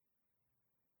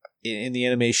 in the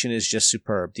animation is just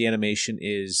superb. The animation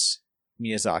is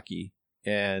Miyazaki,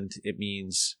 and it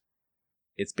means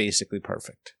it's basically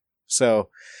perfect. So,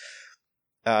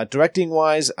 directing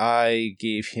wise, I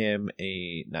gave him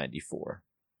a 94.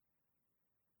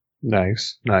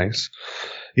 Nice.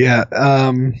 Yeah,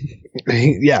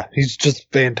 he's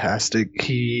just fantastic.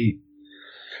 He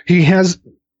has,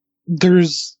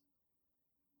 there's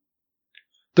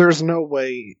no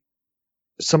way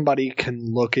somebody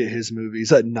can look at his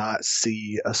movies and not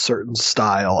see a certain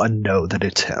style and know that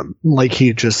it's him. Like,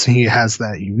 he has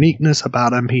that uniqueness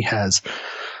about him. He has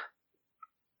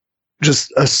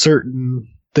just a certain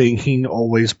thing he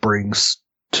always brings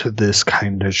to this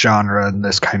kind of genre and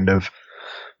this kind of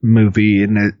movie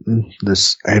and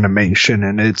this animation,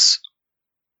 and it's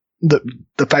the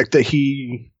fact that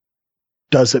he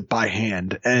does it by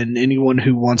hand. And anyone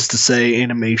who wants to say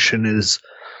animation is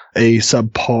a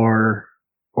subpar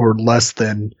or less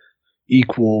than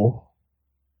equal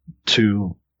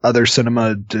to other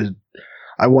cinema,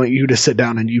 I want you to sit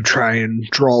down and you try and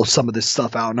draw some of this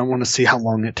stuff out, and I want to see how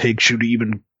long it takes you to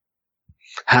even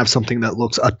have something that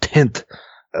looks a tenth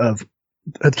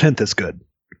as good.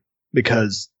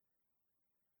 Because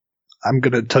I'm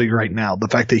going to tell you right now, the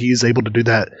fact that he's able to do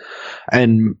that,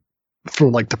 and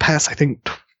for like the past, I think,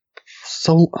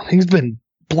 so he's been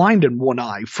blind in one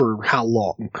eye for how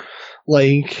long?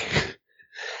 Like,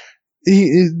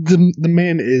 the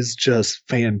man is just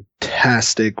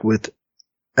fantastic with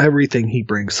everything he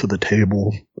brings to the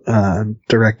table.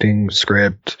 Directing,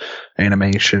 script,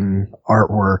 animation,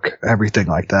 artwork, everything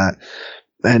like that.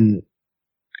 And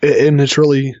it's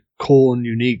really cool and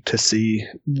unique to see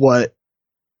what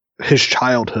his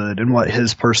childhood and what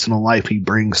his personal life he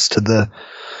brings to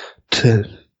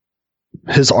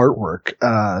his artwork.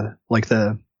 Like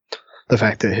the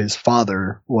fact that his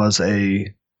father was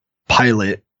a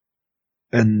pilot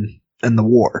in the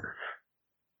war.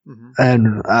 Mm-hmm.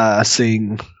 And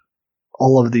seeing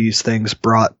all of these things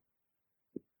brought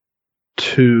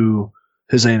to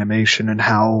his animation, and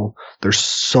how there's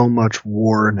so much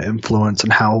war and influence,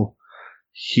 and how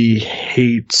he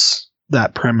hates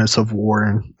that premise of war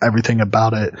and everything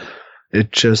about it.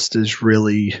 It just is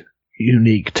really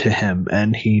unique to him,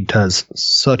 and he does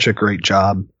such a great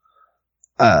job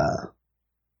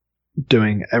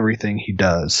doing everything he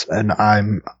does. And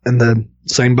I'm in the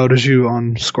same boat as you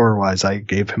on score-wise. I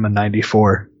gave him a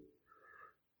 94.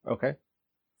 Okay.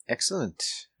 Excellent.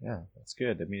 Yeah, that's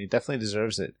good. I mean, he definitely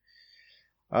deserves it.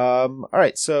 All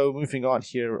right, so moving on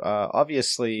here.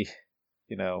 Obviously,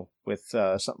 with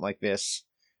something like this,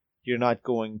 you're not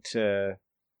going to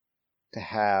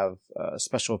have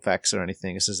special effects or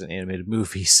anything. This is an animated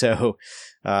movie, so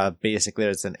basically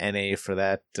it's an NA for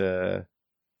that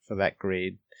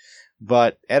grade.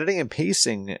 But editing and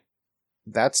pacing,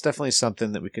 that's definitely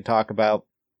something that we could talk about.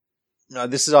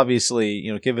 This is obviously,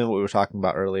 given what we were talking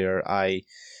about earlier, I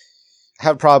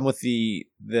have a problem with the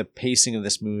pacing of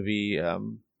this movie,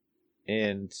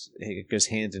 and it goes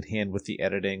hand in hand with the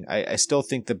editing. I still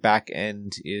think the back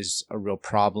end is a real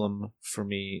problem for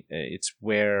me. It's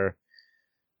where,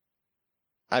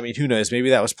 I mean, who knows? Maybe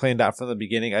that was planned out from the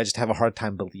beginning. I just have a hard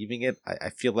time believing it. I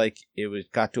feel like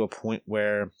got to a point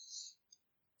where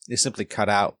they simply cut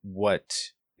out what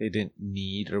they didn't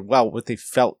need, or what they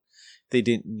felt they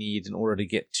didn't need in order to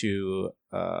get to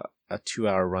a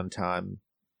 2-hour runtime.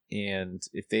 And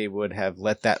if they would have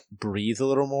let that breathe a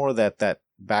little more, that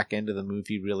back end of the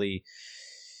movie really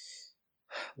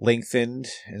lengthened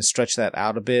and stretched that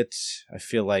out a bit, I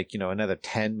feel like, another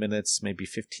 10 minutes, maybe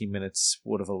 15 minutes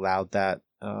would have allowed that.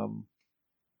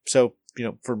 So,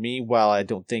 for me, while I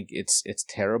don't think it's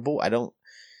terrible, I don't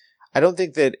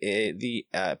think that the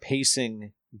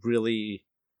pacing really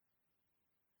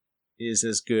is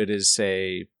as good as,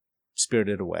 say,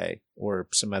 Spirited Away or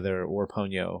some other, or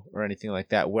Ponyo or anything like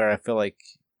that, where I feel like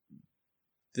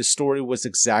the story was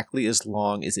exactly as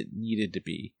long as it needed to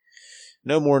be.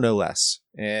 No more, no less.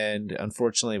 And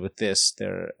unfortunately with this,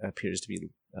 there appears to be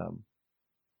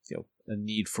a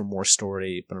need for more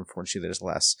story, but unfortunately there's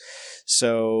less.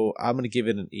 So I'm going to give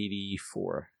it an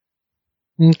 84.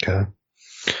 Okay.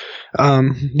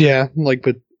 Yeah, like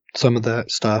with some of that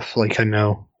stuff, like I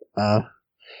know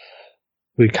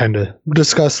we kind of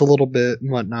discussed a little bit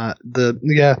and whatnot.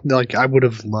 Like I would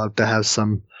have loved to have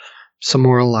some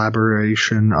more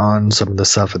elaboration on some of the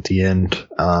stuff at the end.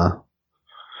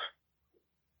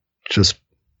 Just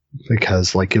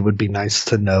because, like, it would be nice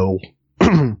to know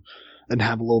and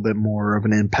have a little bit more of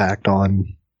an impact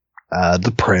on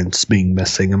the prince being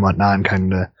missing and whatnot, and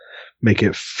kind of make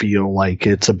it feel like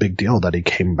it's a big deal that he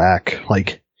came back.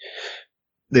 Like,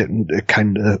 it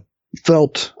kind of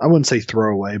felt, I wouldn't say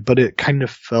throwaway, but it kind of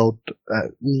felt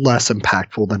less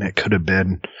impactful than it could have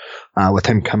been with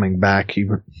him coming back.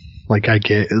 Even, like, I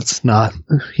get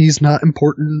he's not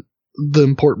important. The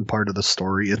important part of the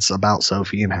story, it's about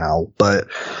Sophie and Howl, but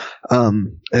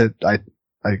I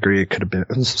agree, it could have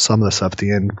been, some of the stuff at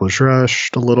the end was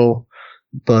rushed a little,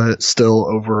 but still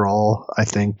overall I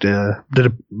think did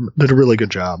a really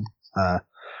good job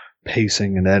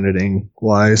pacing and editing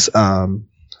wise. So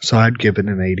I'd give it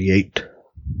an 88.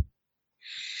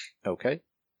 Okay.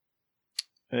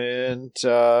 And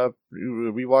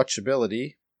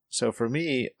rewatchability, so for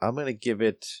me, I'm going to give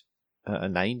it a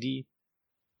 90.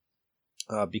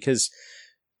 Because,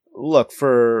 look,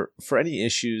 for any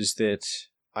issues that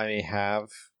I may have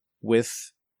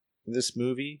with this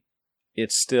movie,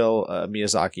 it's still a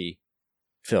Miyazaki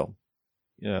film,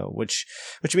 which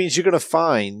means you're going to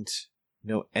find,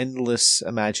 endless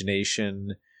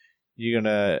imagination. You're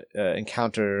going to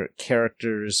encounter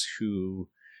characters who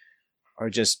are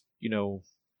just,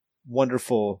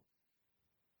 wonderful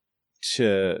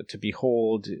to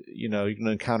behold. You're going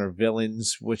to encounter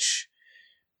villains which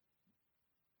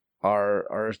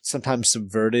are sometimes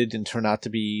subverted and turn out to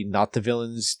be not the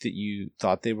villains that you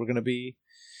thought they were going to be.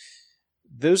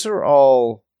 Those are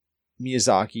all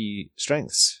Miyazaki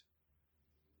strengths.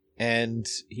 And,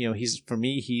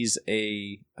 he's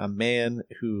a man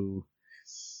who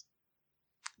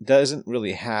doesn't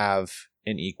really have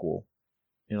an equal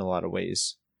in a lot of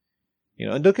ways.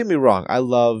 And don't get me wrong, I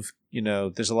love,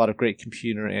 there's a lot of great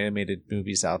computer animated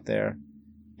movies out there.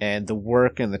 And the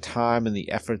work and the time and the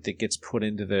effort that gets put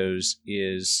into those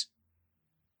it's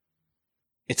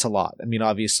a lot. I mean,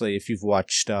 obviously, if you've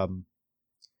watched,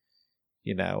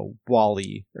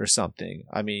 WALL-E or something,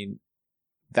 I mean,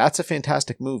 that's a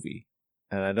fantastic movie.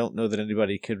 And I don't know that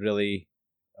anybody could really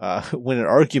win an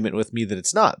argument with me that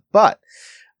it's not. But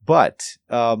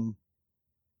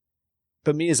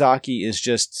Miyazaki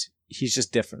he's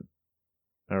just different.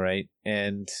 All right.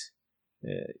 And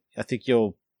I think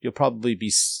you'll probably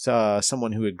be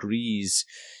someone who agrees,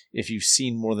 if you've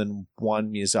seen more than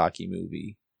one Miyazaki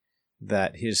movie,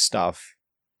 that his stuff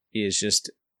is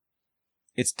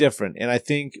it's different. And I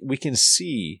think we can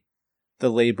see the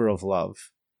labor of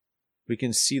love. We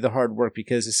can see the hard work,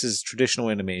 because this is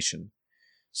traditional animation.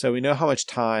 So we know how much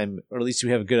time, or at least we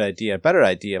have a better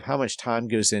idea of how much time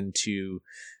goes into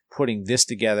putting this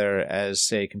together as,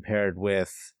 say, compared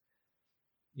with,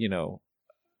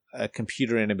 a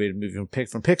computer animated movie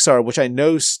from Pixar, which I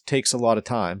know takes a lot of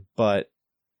time, but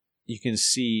you can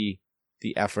see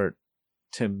the effort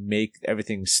to make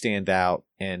everything stand out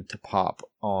and to pop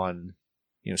on,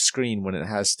 screen when it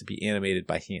has to be animated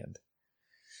by hand.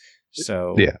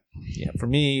 So yeah, for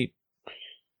me,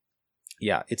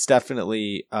 it's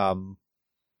definitely,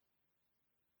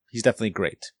 he's definitely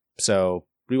great. So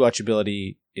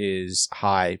rewatchability is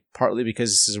high, partly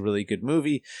because this is a really good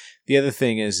movie. The other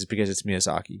thing is because it's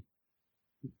Miyazaki.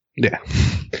 Yeah.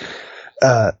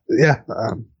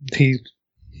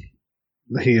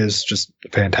 He is just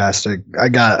fantastic. I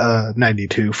got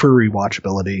 92 for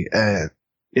rewatchability.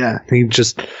 He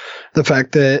just, the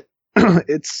fact that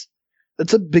it's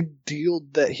a big deal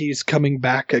that he's coming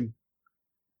back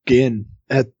again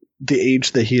at the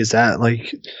age that he is at.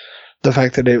 Like, the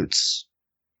fact that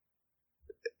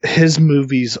his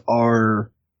movies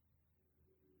are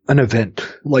an event.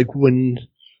 Like, when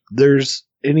there's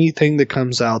anything that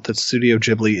comes out that's Studio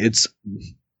Ghibli, it's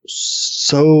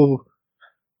so,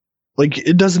 like,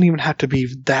 it doesn't even have to be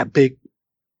that big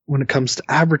when it comes to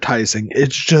advertising.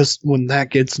 It's just when that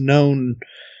gets known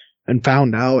and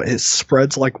found out, it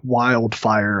spreads like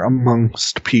wildfire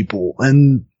amongst people.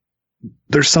 And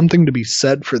there's something to be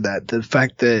said for that. The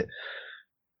fact that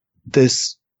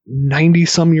this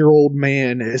 90-some-year-old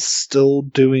man is still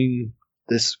doing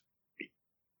this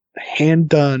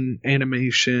hand-done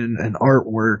animation and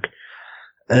artwork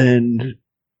and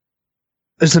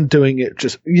isn't doing it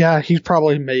just, he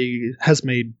probably has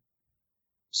made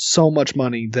so much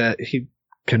money that he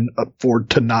can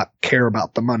afford to not care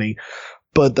about the money.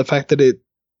 But the fact that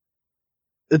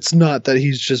it's not that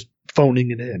he's just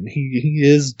phoning it in. He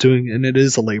is doing, and it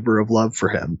is a labor of love for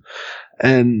him.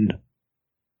 And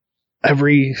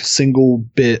every single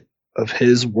bit of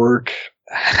his work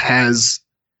has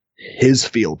his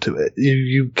feel to it.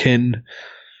 You can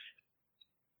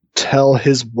tell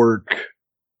his work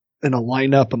in a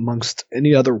lineup amongst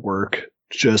any other work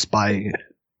just by,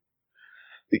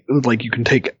 like, you can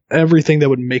take everything that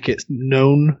would make it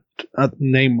known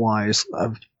name-wise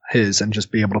of his and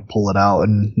just be able to pull it out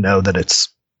and know that it's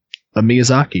a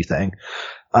Miyazaki thing.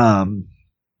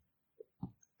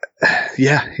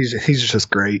 He's just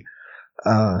great.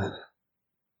 Not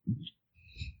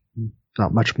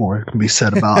much more can be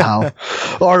said about how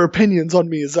our opinions on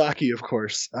Miyazaki, of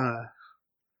course.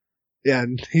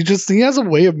 And he has a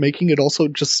way of making it also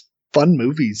just fun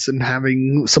movies and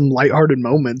having some lighthearted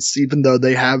moments, even though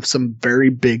they have some very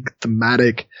big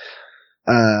thematic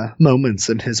moments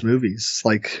in his movies,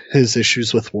 like his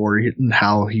issues with war and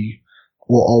how he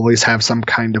will always have some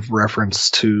kind of reference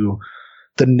to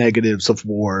the negatives of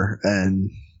war and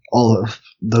all of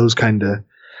those kind of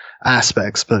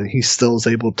aspects, but he still is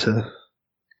able to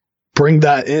bring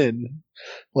that in.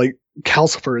 Like,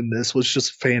 Calcifer in this was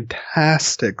just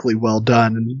fantastically well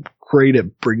done and great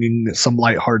at bringing some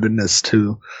lightheartedness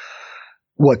to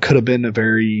what could have been a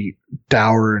very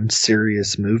dour and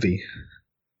serious movie.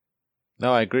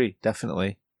 No, I agree.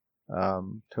 Definitely.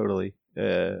 Totally.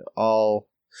 All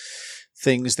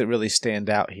things that really stand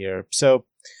out here. So,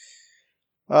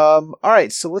 all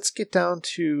right. So let's get down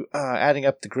to adding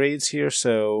up the grades here.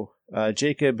 So,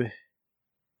 Jacob,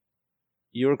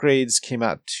 your grades came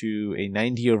out to a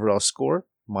 90 overall score.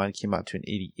 Mine came out to an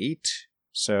 88.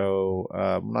 So,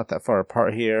 not that far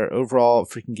apart here. Overall,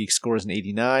 Freaking Geek score is an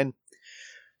 89.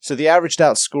 So the averaged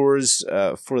out scores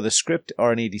for the script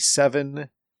are an 87.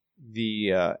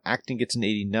 The acting gets an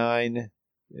 89.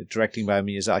 Directing by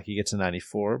Miyazaki gets a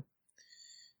 94.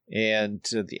 And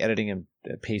the editing and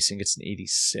pacing gets an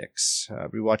 86.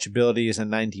 Rewatchability is a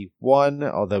 91,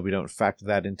 although we don't factor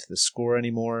that into the score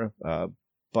anymore.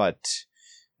 But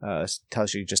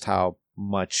tells you just how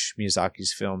much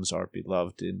Miyazaki's films are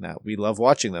beloved in that we love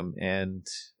watching them. And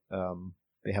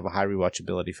they have a high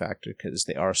rewatchability factor because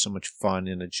they are so much fun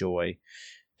and a joy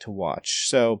to watch.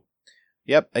 So,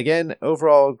 yep, again,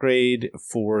 overall grade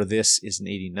for this is an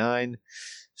 89.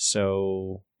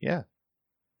 So, yeah,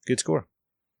 good score.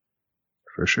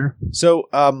 For sure. So,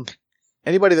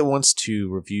 anybody that wants to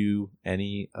review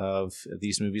any of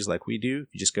these movies like we do, if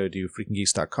you just go to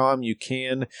freakinggeeks.com, you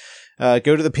can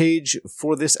go to the page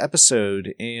for this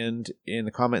episode, and in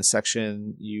the comment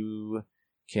section, you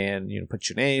can put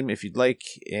your name if you'd like,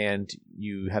 and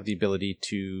you have the ability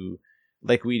to,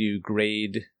 like we do,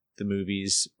 grade the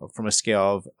movies from a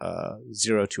scale of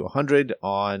 0 to 100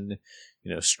 on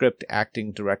script,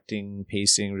 acting, directing,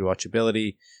 pacing,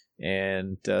 rewatchability.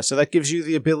 And so that gives you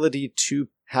the ability to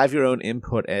have your own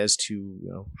input as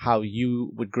to how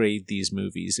you would grade these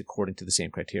movies according to the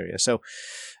same criteria. So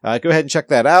go ahead and check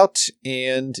that out.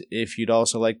 And if you'd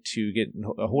also like to get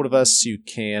a hold of us, you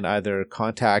can either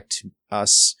contact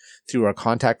us through our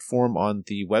contact form on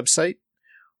the website,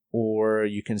 or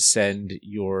you can send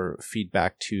your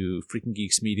feedback to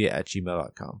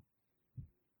freakinggeeksmedia@gmail.com.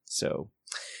 So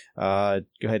go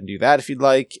ahead and do that if you'd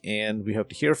like, and we hope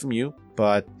to hear from you.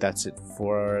 But that's it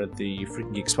for the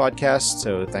Freaking Geeks podcast.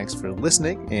 So thanks for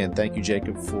listening, and thank you,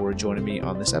 Jacob, for joining me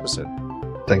on this episode.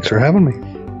 Thanks for having me.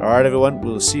 All right, everyone.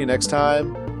 We'll see you next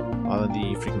time on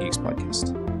the Freaking Geeks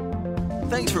podcast.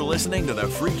 Thanks for listening to the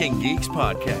Freaking Geeks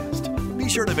podcast. Be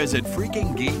sure to visit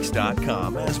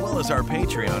freakinggeeks.com as well as our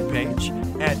Patreon page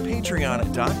at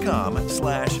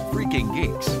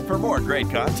patreon.com/freakinggeeks for more great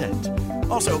content.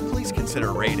 Also, please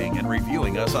consider rating and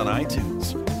reviewing us on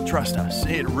iTunes. Trust us,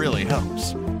 it really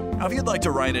helps. Now, if you'd like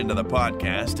to write into the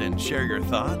podcast and share your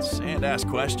thoughts and ask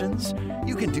questions,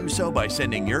 you can do so by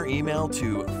sending your email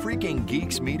to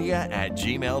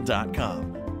freakinggeeksmedia@gmail.com.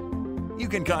 You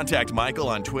can contact Michael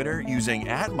on Twitter using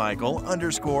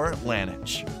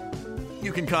 @Michael_Lanich.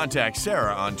 You can contact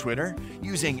Sarah on Twitter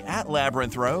using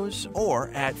 @LabyrinthRose or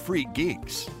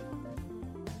 @FreakGeeks.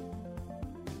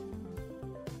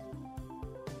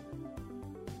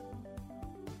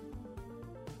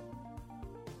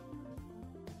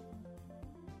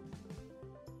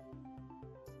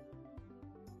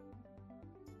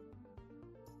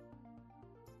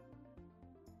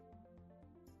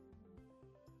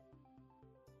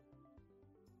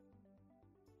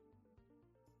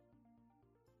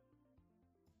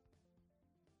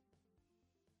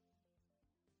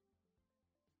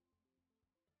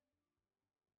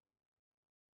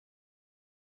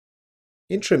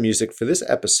 Intro music for this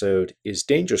episode is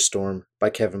Danger Storm by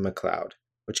Kevin MacLeod,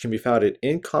 which can be found at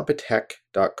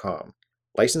incompetech.com,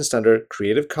 licensed under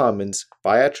Creative Commons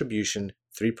by Attribution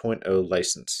 3.0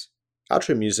 license.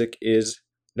 Outro music is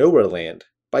Nowhere Land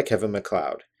by Kevin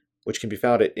MacLeod, which can be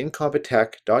found at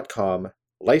incompetech.com,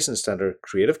 licensed under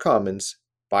Creative Commons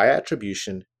by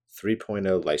Attribution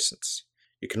 3.0 license.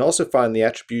 You can also find the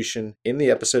attribution in the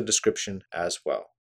episode description as well.